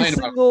like every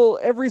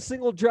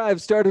single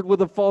drive started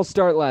with a false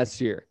start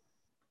last year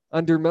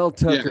under Mel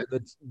Tucker,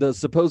 the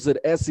supposed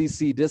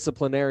SEC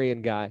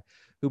disciplinarian guy,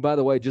 who, by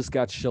the way, just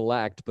got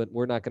shellacked, but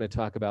we're not going to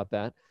talk about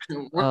that.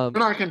 We're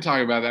not going to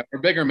talk about that. We're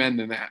bigger men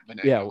than that.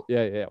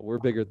 Yeah. We're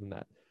bigger than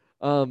that.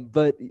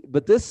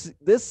 But this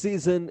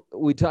season,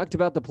 we talked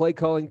about the play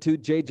calling too.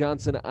 Jay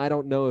Johnson, I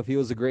don't know if he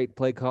was a great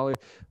play caller,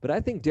 but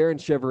I think Darren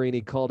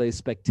Chiaverini called a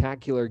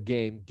spectacular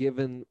game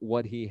given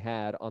what he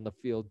had on the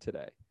field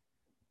today.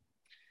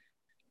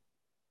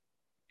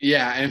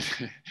 Yeah,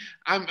 and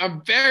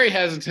I'm very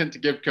hesitant to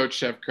give Coach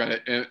Chev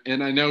credit,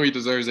 and I know he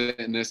deserves it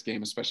in this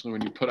game, especially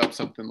when you put up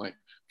something like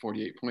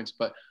 48 points.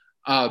 But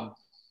I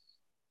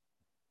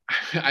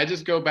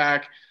just go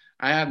back.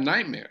 I have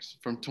nightmares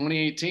from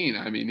 2018.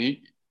 I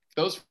mean,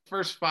 those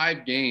first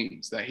 5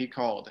 games that he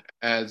called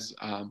as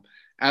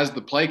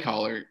the play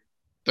caller,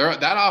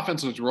 that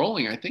offense was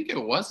rolling. I think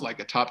it was like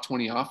a top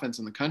 20 offense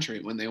in the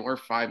country when they were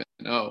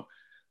 5-0.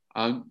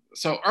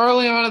 So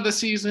early on in the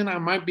season, I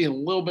might be a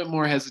little bit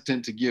more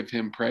hesitant to give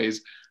him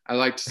praise. I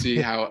like to see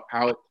how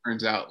it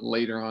turns out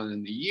later on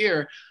in the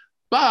year.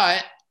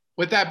 But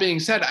with that being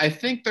said, I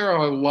think there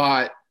are a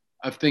lot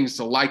of things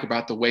to like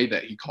about the way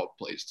that he called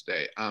plays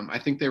today. I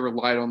think they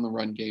relied on the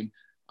run game.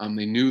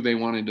 They knew they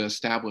wanted to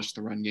establish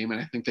the run game, and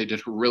I think they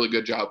did a really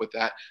good job with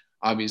that.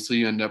 Obviously,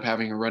 you end up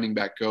having a running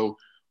back go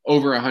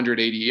over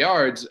 180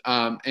 yards.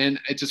 And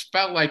it just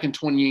felt like in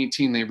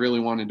 2018, they really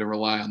wanted to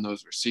rely on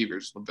those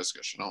receivers,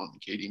 Laviska Shenault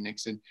and Katie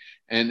Nixon.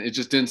 And it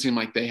just didn't seem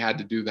like they had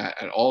to do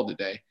that at all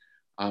today.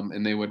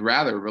 And they would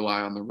rather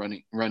rely on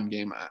the run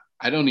game.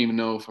 I don't even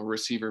know if a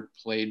receiver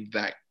played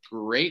that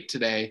great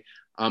today,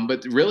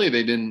 but really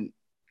they didn't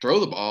throw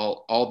the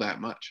ball all that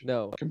much.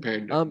 No,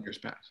 compared to years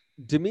past.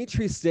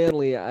 Dimitri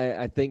Stanley,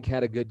 I think,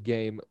 had a good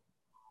game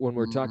when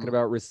we're talking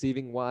about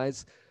receiving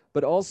wise,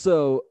 but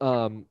also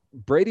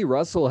Brady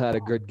Russell had a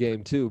good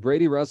game too.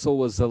 Brady Russell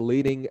was the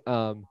leading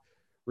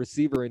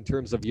receiver in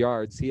terms of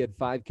yards. He had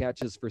 5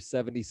 catches for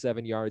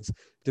 77 yards.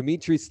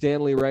 Dimitri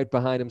Stanley right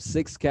behind him,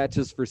 6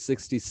 catches for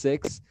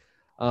 66.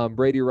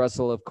 Brady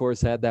Russell, of course,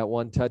 had that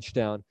 1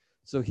 touchdown.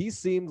 So he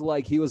seemed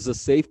like he was a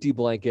safety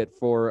blanket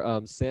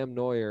for Sam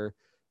Neuer,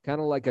 kind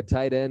of like a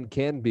tight end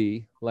can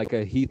be, like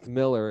a Heath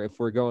Miller if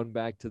we're going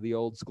back to the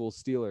old school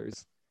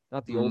Steelers.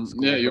 Not the old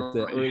school, but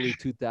the early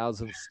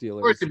 2000s Steelers.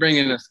 Of course, you bring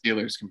in a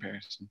Steelers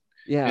comparison.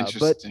 Yeah,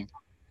 interesting.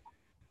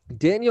 But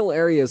Daniel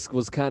Arias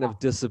was kind of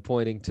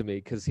disappointing to me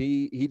because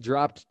he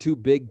dropped 2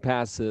 big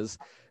passes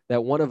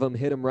that one of them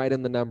hit him right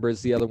in the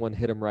numbers, the other one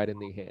hit him right in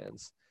the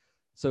hands.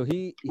 So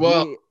he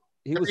was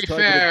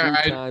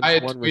targeted 3 times, I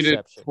 1 tweeted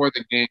reception. Before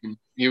the game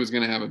he was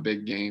going to have a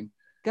big game.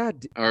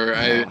 God,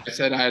 I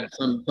said I had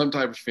some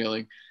type of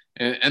feeling,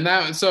 and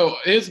that so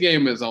his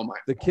game is all my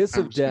fault. The kiss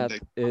of death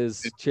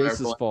is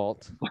Chase's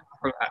fault.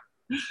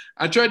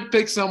 I tried to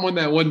pick someone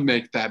that wouldn't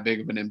make that big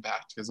of an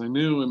impact because I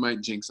knew it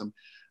might jinx him.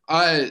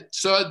 And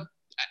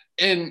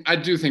I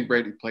do think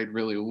Brady played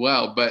really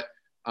well, but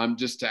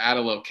just to add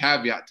a little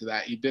caveat to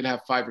that, he did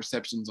have 5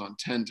 receptions on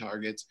 10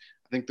 targets.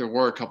 I think there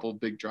were a couple of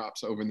big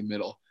drops over in the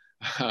middle,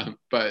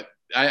 but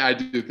I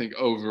do think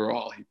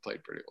overall he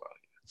played pretty well.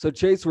 So,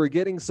 Chase, we're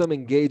getting some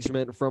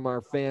engagement from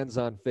our fans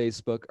on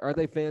Facebook. Are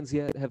they fans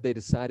yet? Have they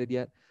decided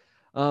yet?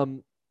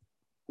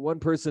 One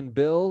person,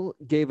 Bill,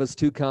 gave us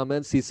 2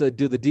 comments. He said,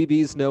 do the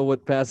DBs know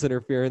what pass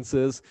interference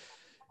is?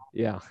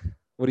 Yeah.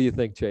 What do you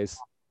think, Chase?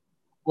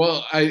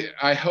 Well,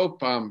 I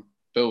hope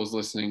Bill was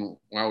listening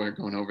while we were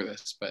going over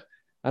this, but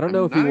I don't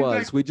know if he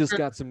was. We just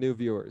got some new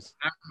viewers.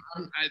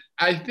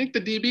 I think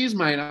the DBs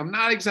might. I'm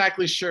not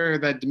exactly sure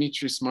that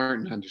Demetrius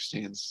Martin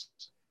understands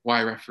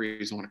why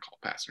referees want to call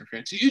pass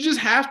interference. You just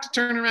have to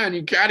turn around.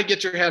 You got to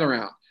get your head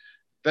around.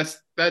 That's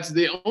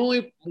the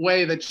only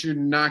way that you're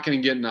not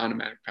going to get an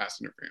automatic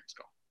pass interference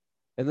call.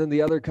 And then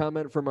the other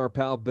comment from our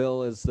pal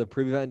Bill is the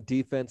prevent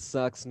defense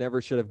sucks.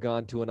 Never should have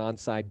gone to an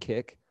onside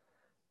kick.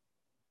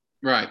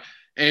 Right,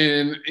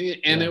 and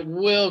it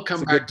will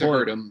come back to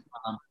hurt them.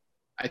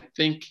 I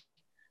think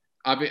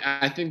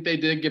they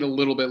did get a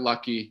little bit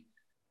lucky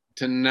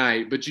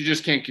tonight, but you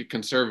just can't get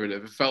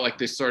conservative. It felt like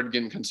they started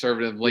getting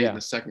conservative late in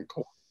the second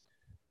quarter.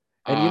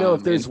 And,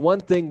 if there's one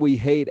thing we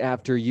hate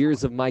after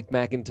years of Mike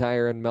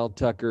McIntyre and Mel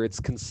Tucker, it's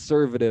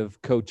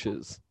conservative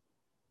coaches.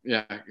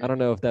 Yeah. I don't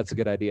know if that's a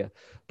good idea.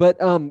 But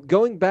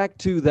going back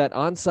to that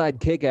onside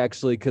kick,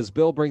 actually, because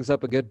Bill brings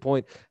up a good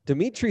point,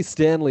 Dimitri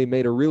Stanley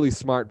made a really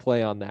smart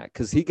play on that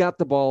because he got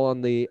the ball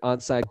on the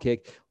onside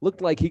kick. Looked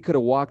like he could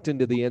have walked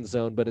into the end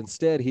zone, but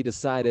instead he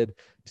decided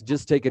to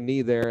just take a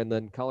knee there, and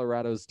then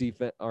Colorado's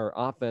defense or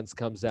offense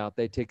comes out.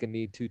 They take a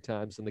knee 2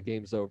 times, and the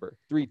game's over.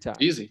 3 times.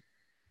 Easy.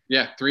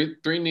 Yeah, three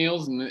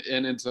kneels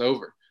and it's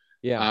over.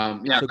 Yeah,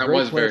 so that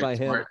was play very by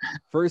smart. Him.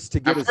 First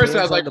to get At first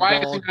I was like, why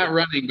is he not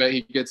running? But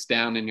he gets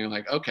down, and you're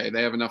like, okay,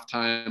 they have enough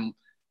time,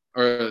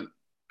 or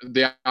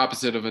the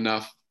opposite of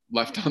enough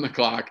left on the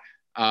clock,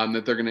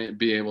 that they're going to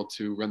be able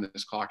to run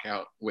this clock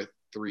out with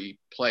 3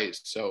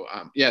 plays. So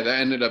that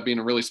ended up being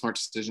a really smart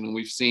decision. And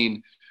we've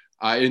seen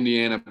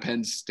Indiana,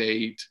 Penn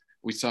State.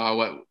 We saw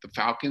the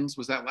Falcons,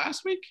 was that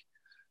last week?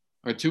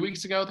 Or 2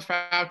 weeks ago, the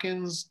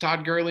Falcons,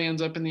 Todd Gurley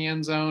ends up in the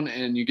end zone,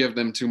 and you give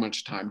them too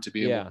much time to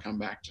be able to come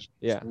back. Just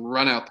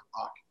run out the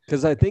clock.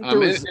 Because I think there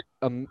was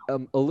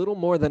a little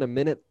more than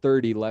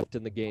 1:30 left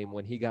in the game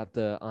when he got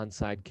the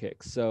onside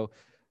kick. So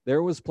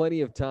there was plenty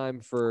of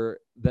time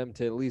for them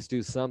to at least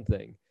do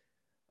something.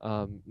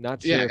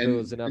 Not sure if it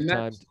was enough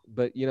time,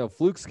 but,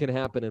 flukes can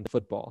happen in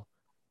football.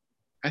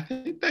 I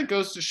think that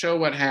goes to show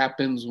what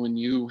happens when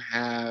you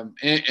have,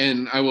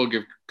 and I will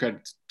give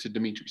credit to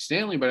Dimitri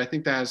Stanley, but I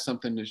think that has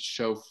something to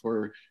show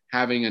for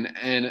having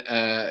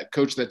a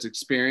coach that's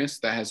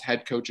experienced, that has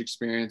head coach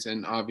experience,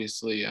 and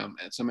obviously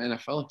some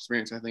NFL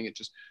experience. I think it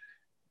just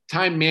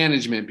time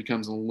management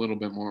becomes a little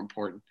bit more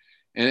important,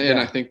 and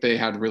I think they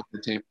had really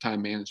good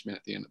time management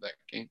at the end of that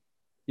game.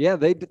 Yeah,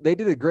 they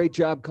did a great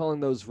job calling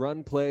those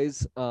run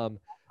plays.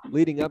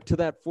 leading up to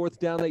that fourth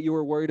down that you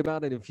were worried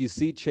about. And if you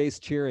see Chase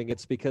cheering,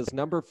 it's because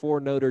number 4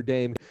 Notre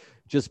Dame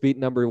just beat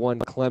number 1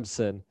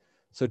 Clemson.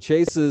 So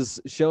Chase is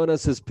showing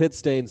us his pit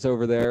stains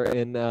over there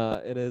in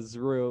his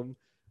room.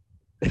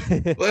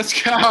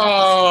 Let's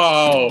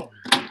go.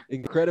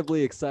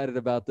 Incredibly excited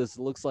about this.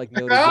 It looks like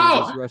Notre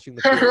Dame is rushing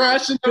the field.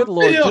 Rushing Good the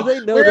Lord, field. do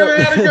they know we that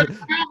haven't had a good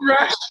field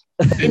rush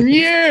in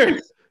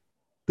years?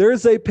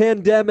 There's a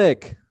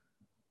pandemic.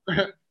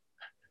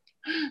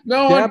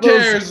 No one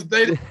cares.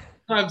 They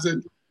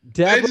Clemson.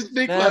 They just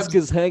think mask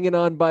is hanging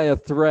on by a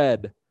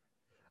thread.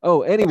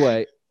 Oh,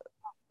 anyway.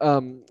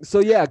 So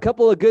yeah, a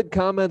couple of good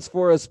comments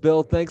for us,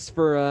 Bill. Thanks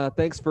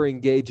for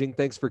engaging.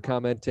 Thanks for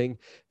commenting.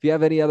 If you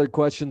have any other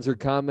questions or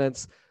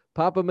comments,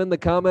 pop them in the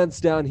comments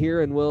down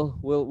here, and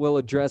we'll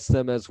address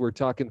them as we're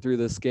talking through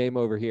this game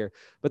over here.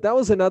 But that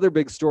was another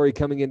big story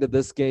coming into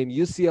this game.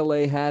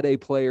 UCLA had a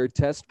player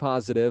test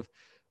positive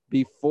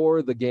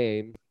before the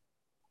game,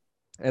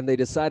 and they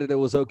decided it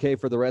was okay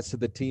for the rest of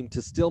the team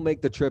to still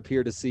make the trip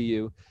here to see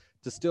you,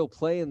 to still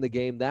play in the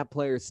game. That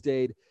player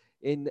stayed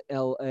in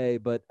LA,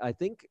 but I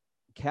think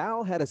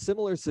Cal had a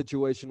similar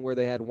situation where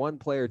they had one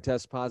player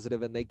test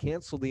positive and they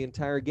canceled the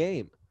entire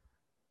game.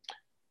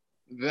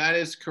 That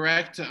is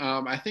correct.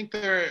 I think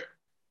it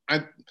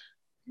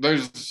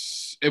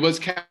was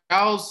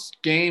Cal's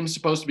game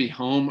supposed to be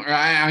home.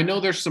 I know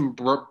there's some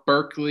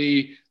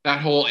Berkeley,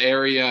 that whole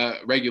area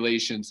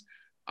regulations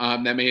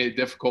that made it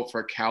difficult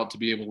for Cal to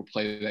be able to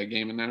play that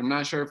game. And I'm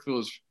not sure if it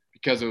was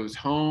because it was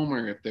home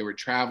or if they were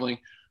traveling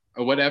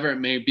or whatever it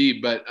may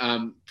be. But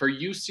for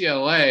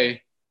UCLA,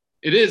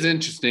 it is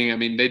interesting. I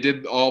mean, they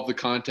did all the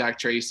contact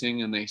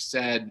tracing and they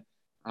said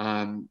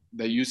that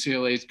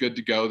UCLA is good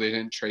to go. They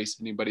didn't trace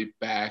anybody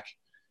back.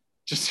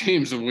 Just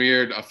seems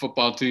weird. A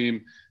football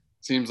team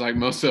seems like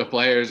most of the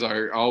players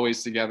are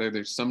always together.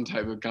 There's some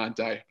type of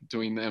contact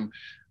between them.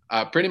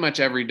 Pretty much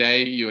every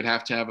day you would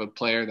have to have a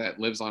player that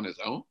lives on his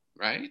own,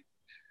 right?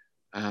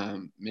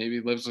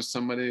 Maybe lives with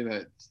somebody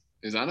that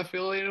is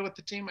unaffiliated with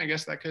the team. I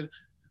guess that could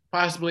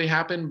possibly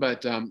happen,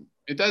 but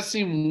it does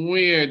seem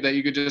weird that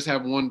you could just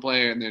have one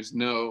player and there's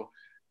no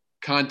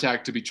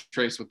contact to be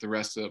traced with the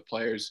rest of the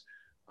players.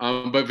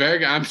 But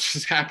I'm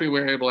just happy we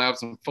were able to have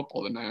some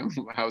football tonight.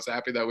 I was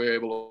happy that we were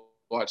able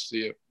to watch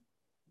CU.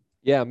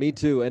 Yeah, me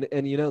too.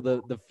 And you know,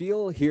 the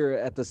feel here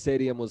at the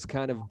stadium was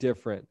kind of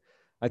different.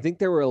 I think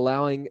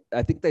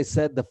they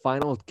said the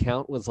final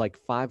count was like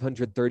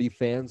 530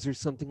 fans or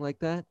something like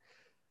that.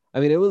 I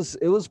mean, it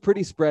was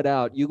pretty spread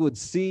out. You would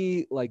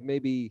see like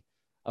maybe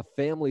a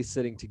family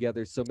sitting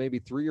together. So maybe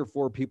 3 or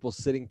 4 people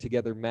sitting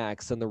together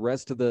max, and the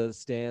rest of the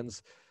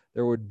stands,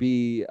 there would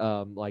be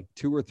like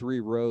 2 or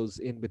 3 rows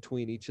in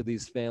between each of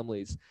these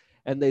families.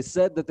 And they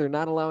said that they're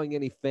not allowing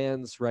any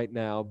fans right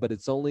now, but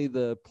it's only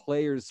the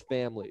players'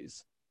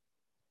 families,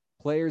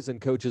 players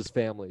and coaches'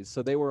 families.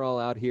 So they were all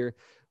out here,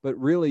 but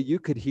really you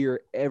could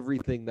hear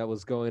everything that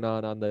was going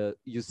on the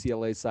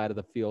UCLA side of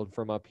the field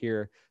from up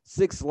here,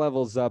 6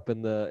 levels up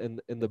in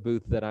the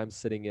booth that I'm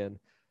sitting in.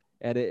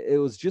 And it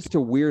was just a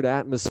weird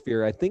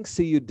atmosphere. I think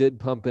CU did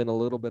pump in a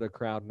little bit of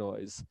crowd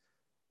noise,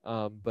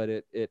 but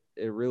it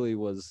really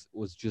was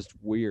just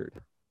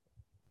weird.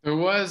 There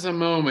was a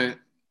moment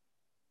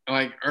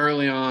like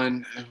early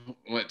on,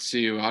 what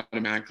CU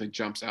automatically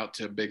jumps out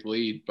to a big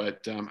lead,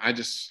 but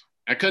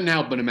I couldn't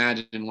help but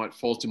imagine what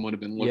Fulton would have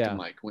been looking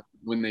like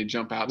when they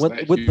jump out to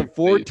that with the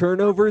 4 lead.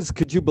 Turnovers.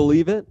 Could you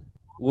believe it?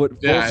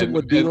 What Folsom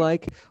would be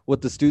like, what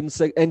the students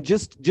say. And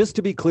just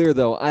to be clear,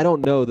 though, I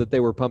don't know that they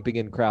were pumping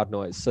in crowd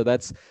noise. So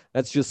that's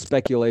just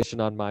speculation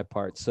on my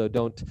part. So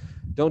don't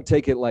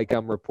take it like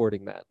I'm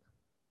reporting that.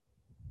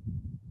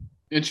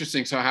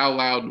 Interesting. So how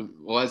loud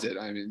was it?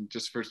 I mean,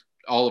 just for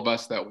all of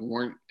us that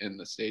weren't in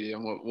the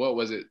stadium, what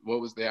was it?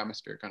 What was the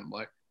atmosphere kind of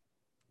like?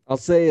 I'll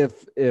say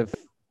if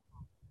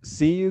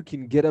CU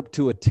can get up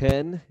to a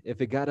 10,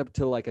 if it got up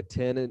to like a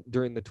 10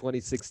 during the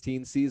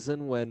 2016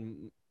 season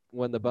when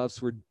the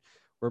Buffs were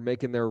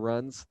making their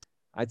runs,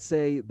 I'd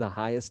say the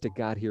highest it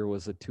got here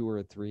was a 2 or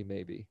a 3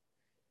 maybe.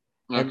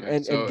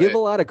 And give a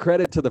lot of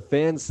credit to the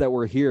fans that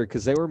were here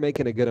because they were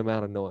making a good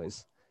amount of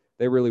noise.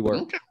 They really were.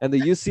 Okay. And the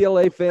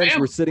UCLA fans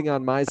were sitting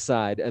on my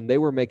side and they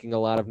were making a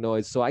lot of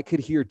noise. So I could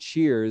hear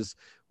cheers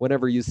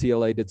whenever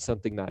UCLA did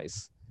something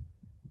nice.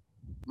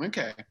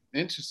 Okay.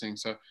 Interesting.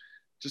 So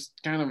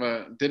just kind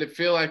of did it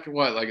feel like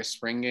like a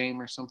spring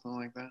game or something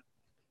like that?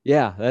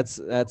 Yeah, that's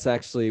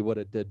actually what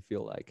it did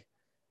feel like.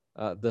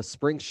 The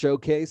spring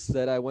showcase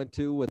that I went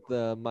to with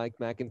Mike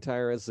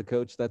McIntyre as the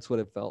coach, that's what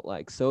it felt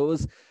like. So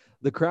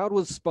the crowd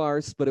was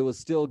sparse, but it was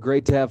still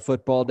great to have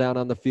football down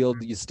on the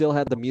field. You still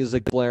had the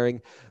music blaring.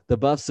 The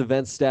Buffs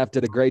event staff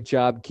did a great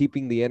job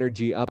keeping the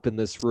energy up in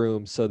this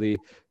room. So the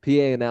PA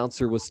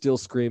announcer was still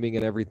screaming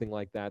and everything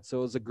like that. So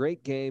it was a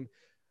great game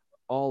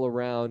all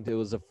around. It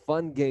was a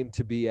fun game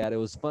to be at. It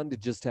was fun to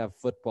just have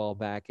football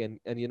back. And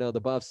you know, the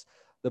Buffs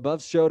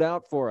showed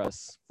out for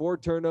us. 4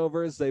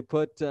 turnovers. They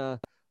put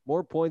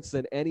more points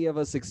than any of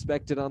us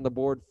expected on the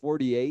board,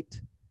 48.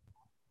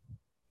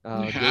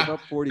 Gave up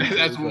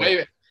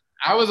 42.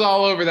 I was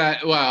all over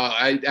that. Well,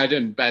 I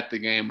didn't bet the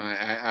game. I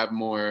have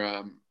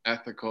more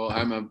ethical.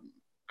 I'm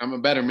a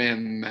better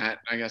man than that.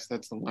 I guess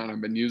that's the line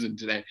I've been using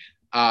today.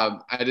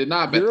 I did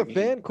not bet You're the a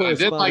game, fan but I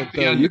did like correspondent, the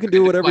though. You under. can I do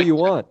did whatever like. you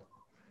want.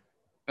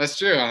 That's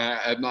true.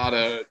 I'm not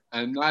a.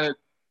 I'm not a.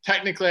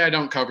 Technically, I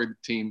don't cover the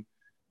team.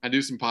 I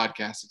do some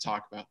podcasts to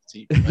talk about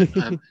the team,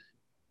 but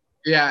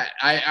yeah,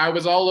 I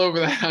was all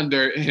over that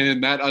under,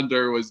 and that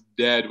under was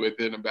dead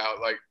within about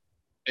like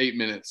 8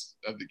 minutes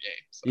of the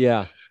game. So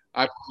Yeah.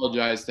 I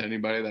apologize to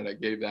anybody that I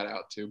gave that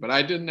out to, but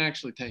I didn't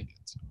actually take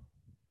it.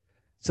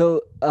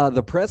 So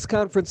the press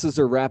conferences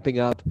are wrapping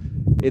up.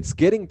 It's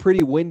getting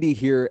pretty windy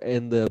here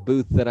in the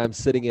booth that I'm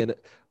sitting in,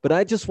 but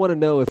I just want to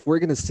know if we're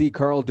going to see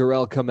Carl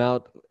Durrell come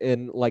out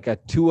in like a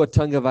Tua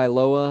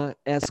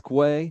Tagovailoa-esque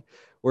way,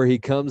 where he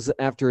comes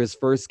after his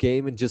first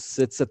game and just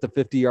sits at the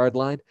 50-yard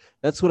line.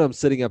 That's what I'm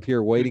sitting up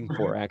here waiting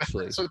for,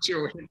 actually. That's what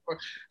you're waiting for.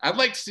 I'd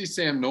like to see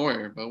Sam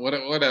Neuer, but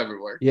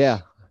whatever works.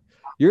 Yeah,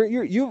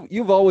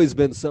 you've always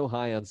been so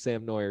high on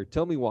Sam Neuer.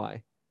 Tell me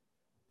why.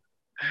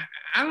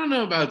 I don't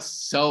know about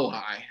so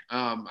high.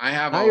 I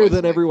have Higher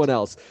than everyone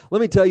else. Let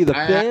me tell you,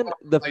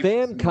 the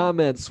fan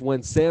comments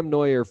when Sam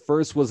Neuer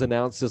first was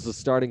announced as the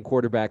starting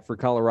quarterback for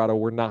Colorado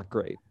were not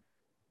great.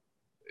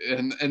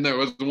 And there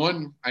was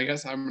one. I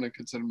guess I'm going to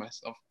consider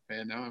myself a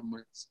fan now. I'm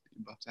wearing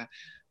buffs that.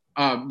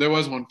 There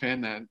was one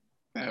fan that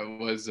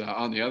was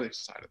on the other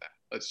side of that.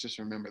 Let's just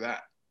remember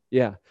that.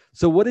 Yeah.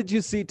 So what did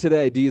you see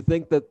today? Do you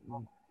think that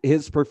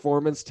his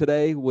performance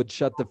today would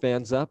shut the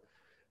fans up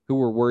who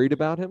were worried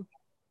about him?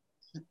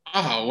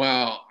 Oh,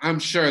 well, I'm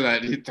sure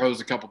that he throws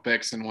a couple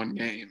picks in one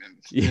game.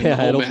 And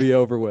it'll be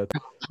over with.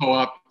 Blow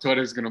up.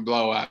 Twitter's going to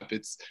blow up.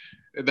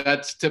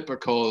 That's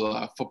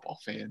typical football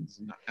fans.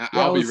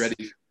 I'll be ready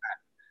for that.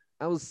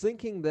 I was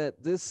thinking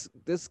that this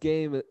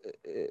game,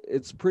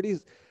 it's pretty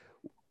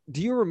 –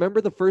 do you remember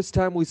the first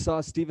time we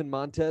saw Steven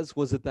Montez?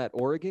 Was it that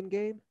Oregon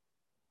game?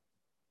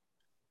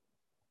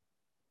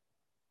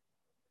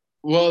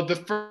 Well, the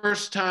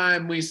first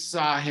time we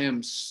saw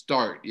him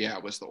start,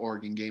 was the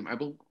Oregon game. I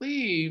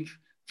believe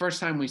first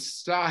time we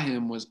saw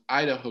him was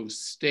Idaho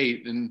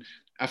State, and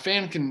a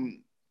fan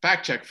can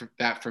fact check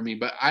that for me,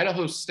 but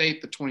Idaho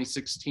State, the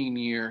 2016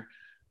 year,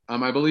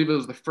 I believe it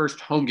was the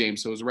first home game,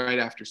 so it was right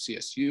after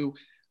CSU.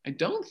 I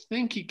don't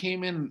think he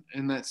came in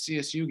that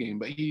CSU game,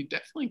 but he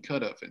definitely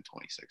could have in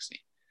 2016.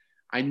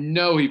 I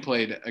know he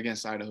played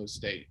against Idaho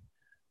State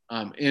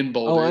in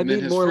Boulder. Oh, I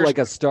mean more like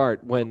a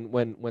start when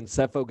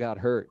Cepho got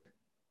hurt.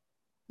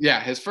 Yeah,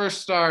 his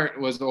first start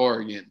was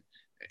Oregon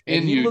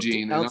in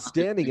Eugene. Looked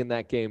outstanding in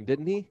that game,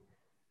 didn't he?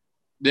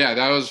 Yeah,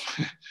 that was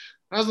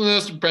the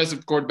most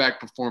impressive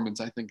quarterback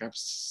performance I think I've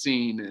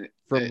seen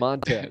from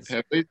Montez,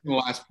 at least in the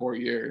last 4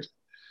 years.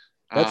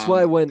 That's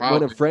why when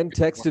a friend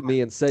texted me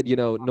and said,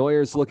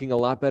 Neuer's looking a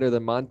lot better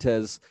than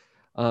Montez,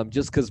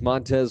 just because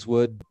Montez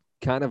would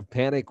kind of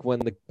panic when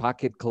the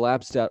pocket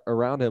collapsed out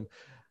around him,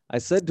 I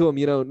said to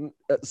him,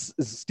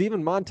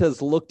 Steven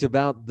Montez looked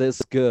about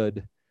this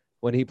good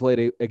when he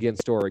played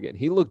against Oregon.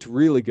 He looked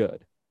really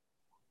good.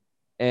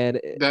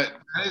 And that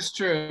is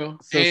true.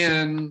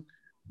 And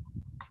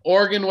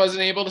Oregon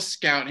wasn't able to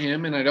scout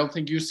him, and I don't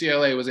think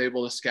UCLA was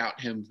able to scout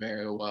him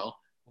very well.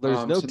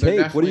 There's no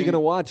tape. What are you going to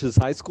watch? His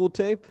high school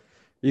tape?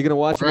 You're going to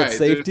watch him at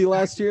safety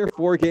last year?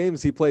 4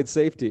 games he played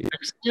safety.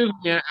 Excuse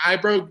me. I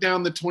broke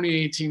down the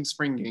 2018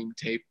 spring game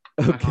tape.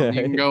 Okay.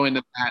 You can go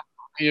into that.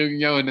 You can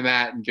go into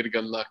that and get a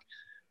good look.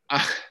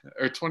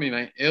 Or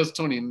 2019. It was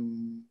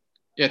 2019.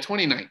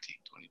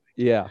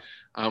 Yeah.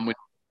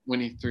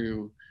 When he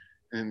threw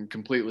and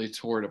completely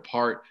tore it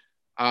apart.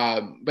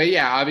 But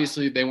yeah,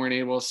 obviously they weren't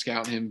able to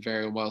scout him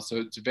very well. So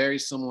it's very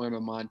similar to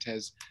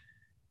Montez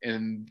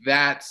in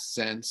that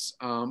sense.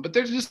 But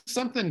there's just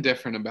something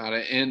different about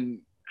it. And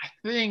I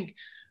think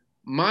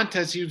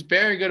Montez, he was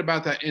very good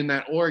about that in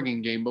that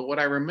Oregon game. But what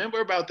I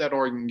remember about that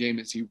Oregon game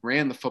is he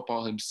ran the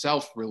football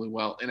himself really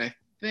well. And I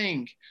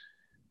think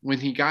when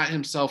he got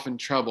himself in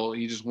trouble,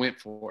 he just went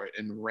for it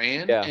and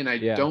ran. Yeah, and I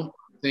don't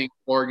think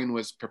Oregon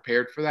was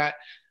prepared for that.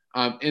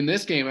 In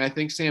this game, I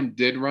think Sam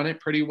did run it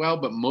pretty well,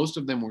 but most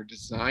of them were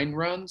design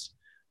runs.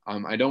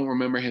 I don't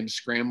remember him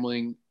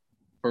scrambling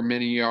for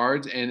many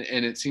yards. And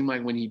it seemed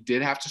like when he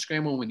did have to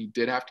scramble, when he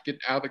did have to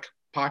get out of the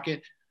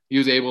pocket, he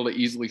was able to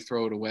easily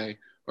throw it away,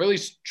 or at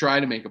least try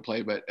to make a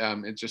play. But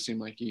it just seemed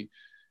like it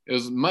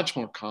was much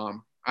more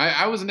calm.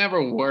 I was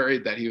never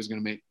worried that he was going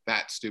to make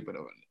that stupid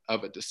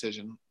of a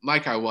decision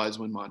like I was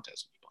when Montez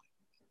was playing.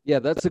 Yeah,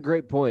 that's a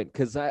great point,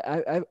 because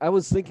I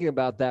was thinking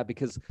about that,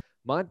 because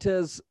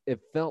Montez,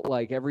 it felt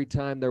like every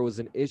time there was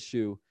an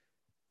issue,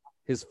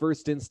 his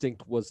first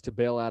instinct was to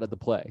bail out of the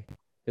play.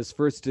 His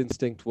first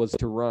instinct was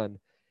to run.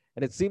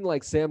 And it seemed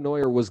like Sam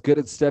Neuer was good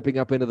at stepping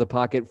up into the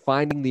pocket,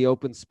 finding the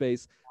open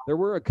space. There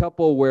were a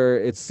couple where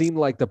it seemed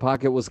like the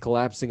pocket was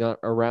collapsing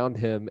around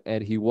him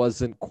and he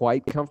wasn't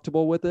quite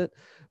comfortable with it.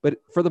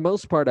 But for the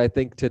most part, I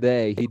think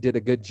today he did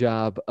a good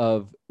job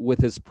with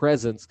his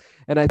presence.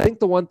 And I think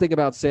the one thing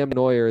about Sam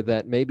Neuer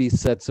that maybe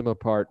sets him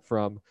apart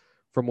from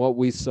what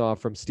we saw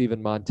from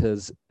Steven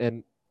Montez,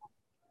 and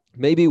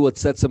maybe what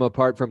sets him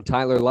apart from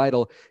Tyler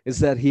Lytle is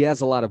that he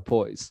has a lot of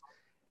poise.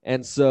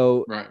 And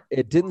so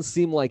it didn't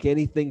seem like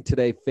anything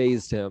today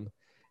fazed him.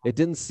 It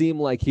didn't seem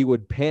like he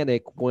would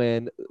panic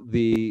when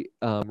the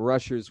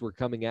rushers were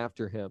coming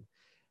after him.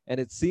 And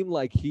it seemed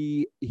like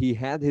he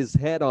had his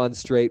head on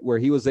straight where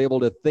he was able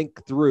to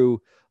think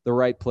through the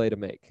right play to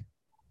make.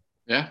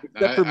 Yeah.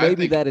 Except for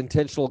maybe that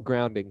intentional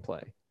grounding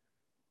play.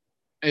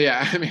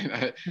 Yeah, I mean,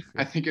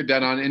 I think you're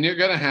dead on, and you're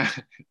gonna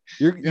have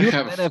you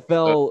have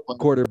NFL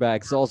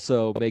quarterbacks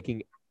also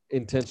making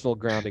intentional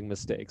grounding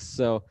mistakes.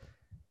 So,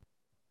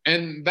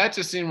 and that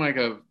just seemed like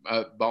a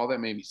ball that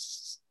maybe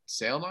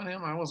sailed on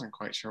him. I wasn't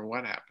quite sure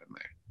what happened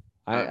there.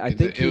 I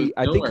think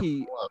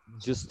he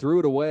just threw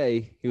it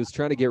away. He was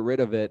trying to get rid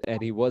of it,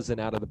 and he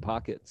wasn't out of the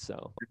pocket.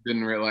 So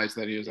didn't realize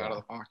that he was out of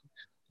the pocket.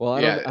 Well,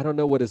 I don't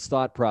know what his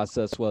thought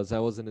process was. I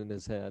wasn't in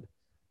his head.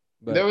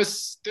 But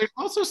there's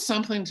also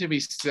something to be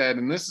said,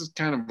 and this is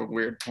kind of a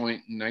weird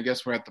point, and I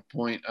guess we're at the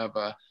point of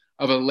a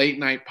late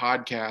night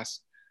podcast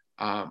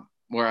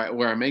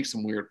where I make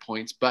some weird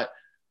points. But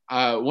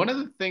one of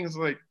the things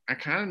like I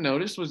kind of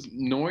noticed was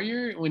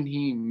Neuer, when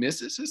he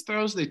misses his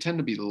throws, they tend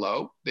to be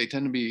low. They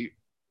tend to be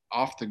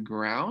off the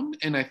ground,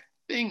 and I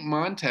think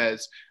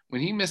Montez,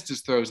 when he missed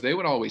his throws, they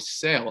would always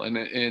sail,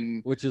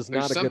 and which is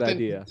not a good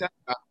idea.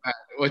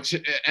 Which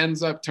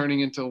ends up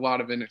turning into a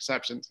lot of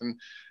interceptions. And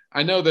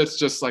I know that's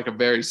just like a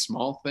very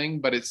small thing,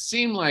 but it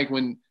seemed like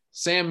when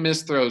Sam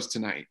missed throws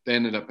tonight, they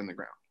ended up in the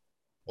ground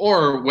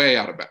or way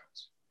out of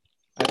bounds.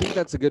 I think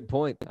that's a good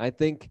point. I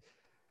think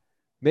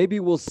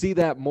maybe we'll see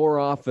that more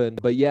often.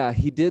 But yeah,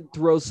 he did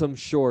throw some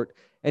short,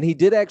 and he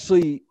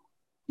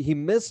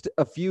missed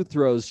a few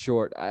throws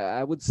short.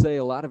 I would say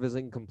a lot of his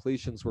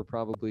incompletions were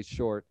probably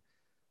short,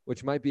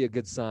 which might be a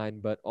good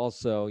sign, but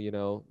also,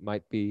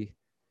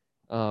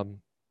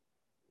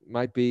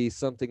 might be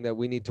something that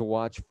we need to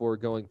watch for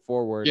going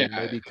forward. Yeah, and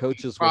maybe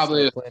coaches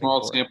probably will a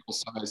small sample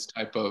size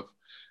type of.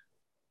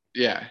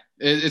 Yeah,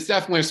 it's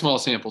definitely a small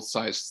sample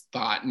size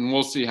thought, and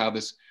we'll see how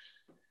this.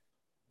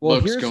 Well,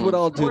 here's what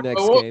I'll do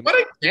next game. What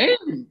a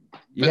game!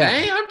 Yeah,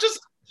 hey, I'm just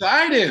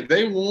excited.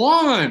 They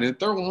won.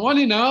 They're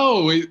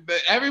 1-0.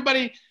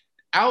 Everybody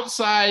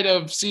outside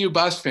of CU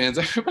Bus fans,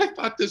 everybody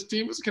thought this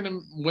team was going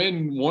to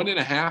win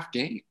 1.5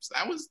 games.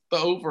 That was the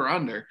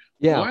over/under.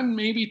 Yeah, one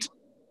maybe two.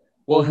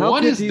 Well, how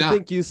good do you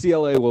think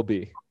UCLA will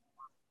be?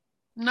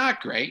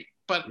 Not great,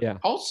 but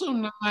also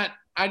not.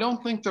 I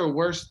don't think they're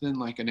worse than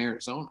like an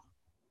Arizona.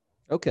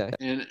 Okay.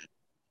 And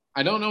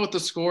I don't know what the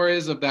score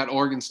is of that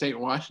Oregon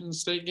State-Washington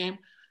State game,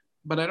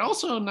 but I'd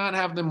also not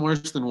have them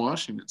worse than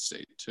Washington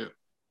State too.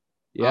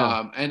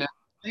 Yeah. And I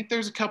think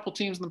there's a couple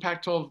teams in the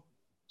Pac-12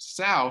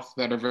 South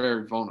that are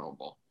very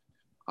vulnerable.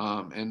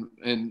 And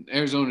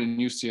Arizona and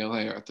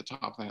UCLA are at the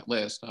top of that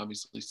list,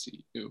 obviously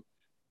CU.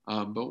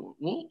 But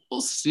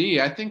we'll see.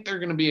 I think they're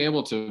going to be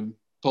able to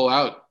pull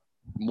out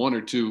 1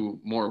 or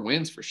 2 more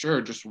wins for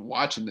sure, just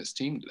watching this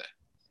team today.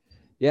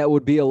 Yeah, it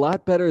would be a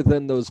lot better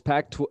than those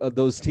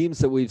those teams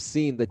that we've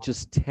seen that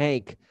just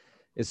tank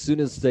as soon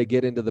as they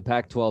get into the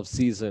Pac-12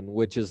 season,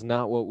 which is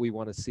not what we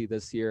want to see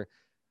this year.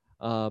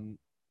 But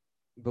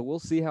we'll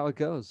see how it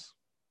goes.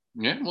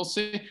 Yeah, we'll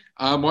see.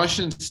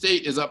 Washington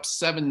State is up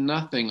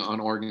 7-0 on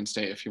Oregon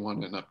State, if you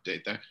wanted an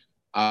update there.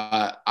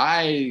 I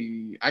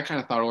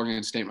kind of thought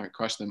Oregon State might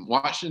crush them.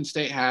 Washington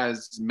State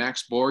has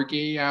Max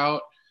Borghi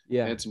out.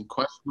 Yeah. They had some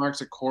question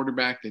marks at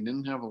quarterback. They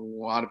didn't have a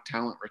lot of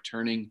talent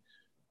returning.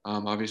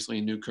 Obviously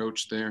a new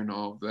coach there and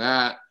all of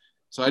that.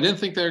 So I didn't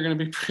think they were going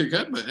to be pretty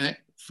good, but hey,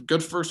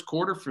 good first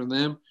quarter for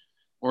them.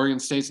 Oregon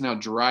State's now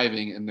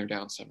driving, and they're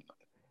down 7-0.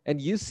 And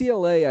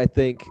UCLA, I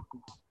think,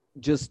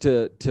 just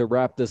to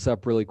wrap this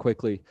up really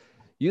quickly,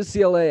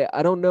 UCLA,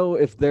 I don't know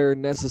if they're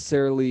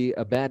necessarily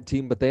a bad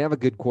team, but they have a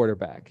good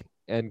quarterback.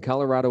 And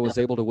Colorado was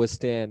able to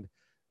withstand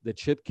the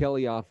Chip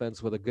Kelly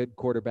offense with a good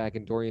quarterback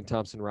in Dorian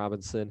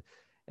Thompson-Robinson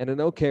and an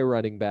okay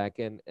running back,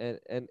 and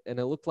it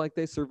looked like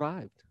they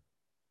survived.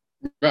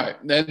 Right.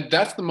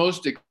 That's the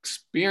most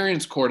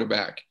experienced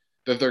quarterback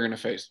that they're going to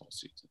face all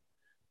season.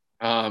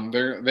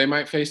 They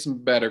might face some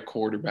better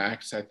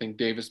quarterbacks. I think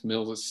Davis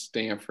Mills at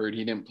Stanford.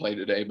 He didn't play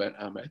today, but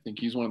I think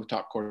he's one of the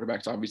top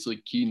quarterbacks. Obviously,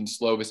 Keaton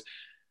Slovis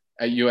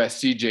at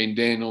USC, Jane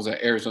Daniels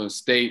at Arizona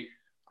State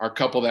are a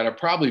couple that are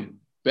probably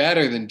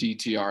better than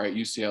DTR at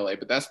UCLA,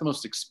 but that's the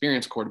most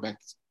experienced quarterback.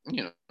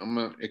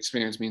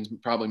 Experience means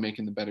probably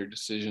making the better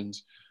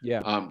decisions.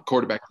 Yeah.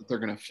 Quarterback that they're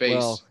going to face.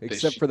 Well,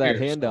 except for that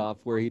handoff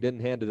where he didn't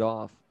hand it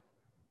off.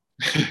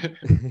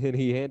 And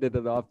he handed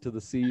it off to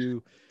the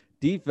CU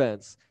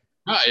defense.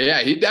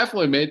 Yeah, he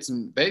definitely made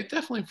some. They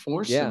definitely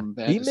forced some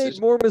bad decisions. He made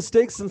more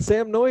mistakes than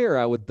Sam Neuer,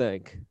 I would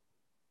think.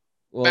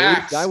 Well,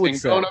 facts. I would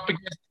say. Going up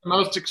against the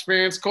most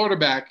experienced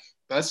quarterback.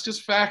 That's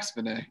just facts,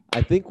 Vinay.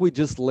 I think we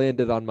just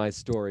landed on my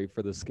story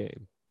for this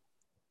game.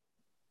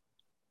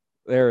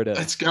 There it is.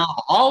 Let's go.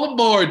 All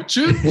aboard.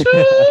 Choo-choo.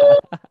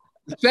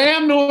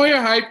 Sam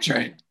Neuer hype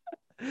train.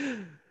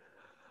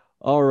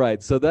 All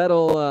right, so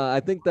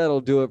I think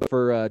that'll do it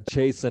for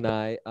Chase and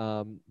I.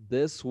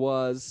 This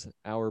was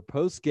our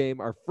post game,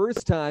 our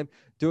first time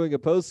doing a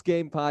post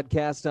game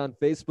podcast on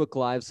Facebook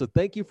Live. So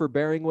thank you for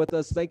bearing with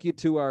us. Thank you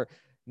to our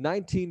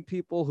 19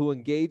 people who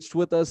engaged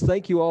with us.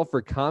 Thank you all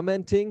for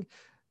commenting.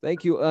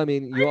 Thank you. I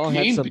mean, you all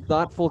had some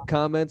thoughtful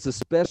comments,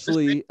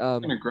 especially.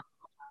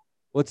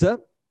 What's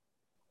up?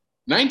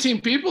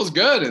 19 people is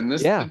good, and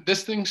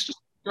this thing's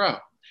just grow.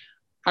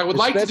 I would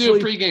like to do a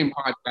pregame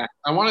podcast.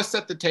 I want to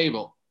set the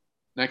table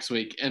next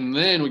week, and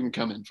then we can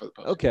come in for the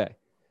post. Okay.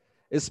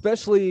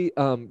 Especially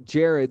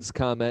Jared's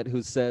comment,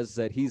 who says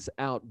that he's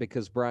out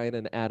because Brian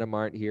and Adam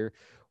aren't here.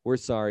 We're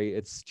sorry.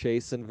 It's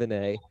Chase and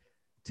Vinay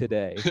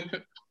today.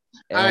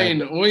 I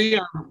mean, we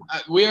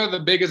are the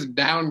biggest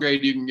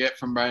downgrade you can get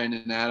from Brian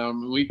and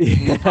Adam. We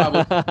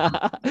probably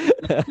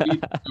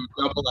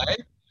double A,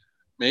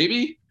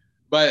 maybe.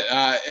 But,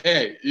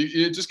 hey,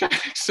 you just got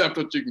to accept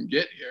what you can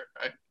get here,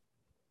 right?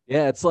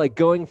 Yeah, it's like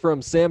going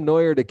from Sam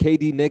Neuer to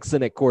KD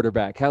Nixon at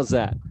quarterback. How's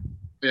that?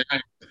 Yeah,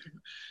 exactly.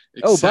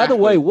 Oh, by the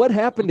way, what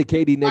happened to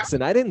KD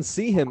Nixon? I didn't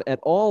see him at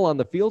all on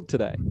the field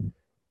today.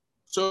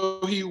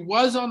 So he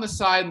was on the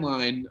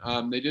sideline.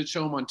 They did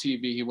show him on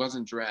TV. He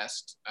wasn't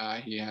dressed.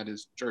 He had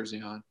his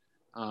jersey on.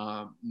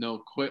 No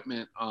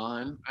equipment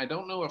on. I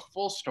don't know a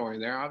full story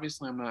there.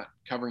 Obviously, I'm not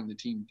covering the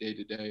team day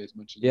to day as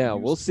much as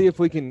we'll see if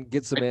we can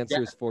get some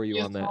answers for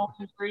you on that.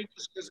 Just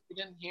because we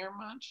didn't hear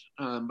much,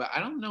 but I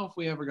don't know if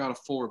we ever got a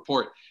full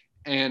report.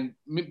 And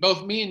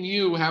both me and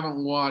you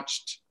haven't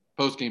watched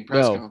post-game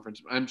press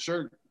conference. I'm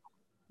sure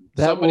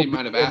somebody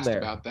might have asked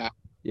about that.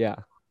 Yeah.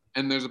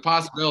 And there's a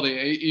possibility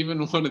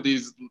even one of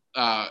these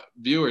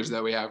viewers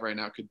that we have right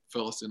now could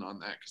fill us in on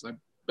that, because I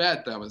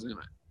bet that was in it.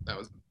 That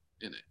was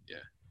in it, yeah.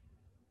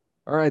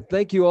 All right,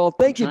 thank you all.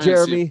 Thank you,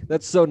 Jeremy.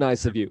 That's so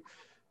nice of you.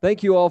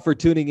 Thank you all for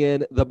tuning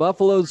in. The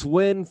Buffaloes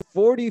win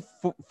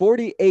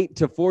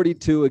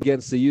 48-42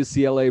 against the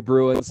UCLA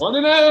Bruins. I'm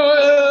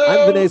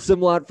Vinay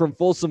Simlot from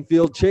Folsom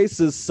Field. Chase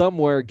is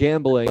somewhere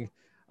gambling.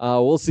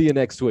 We'll see you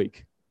next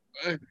week.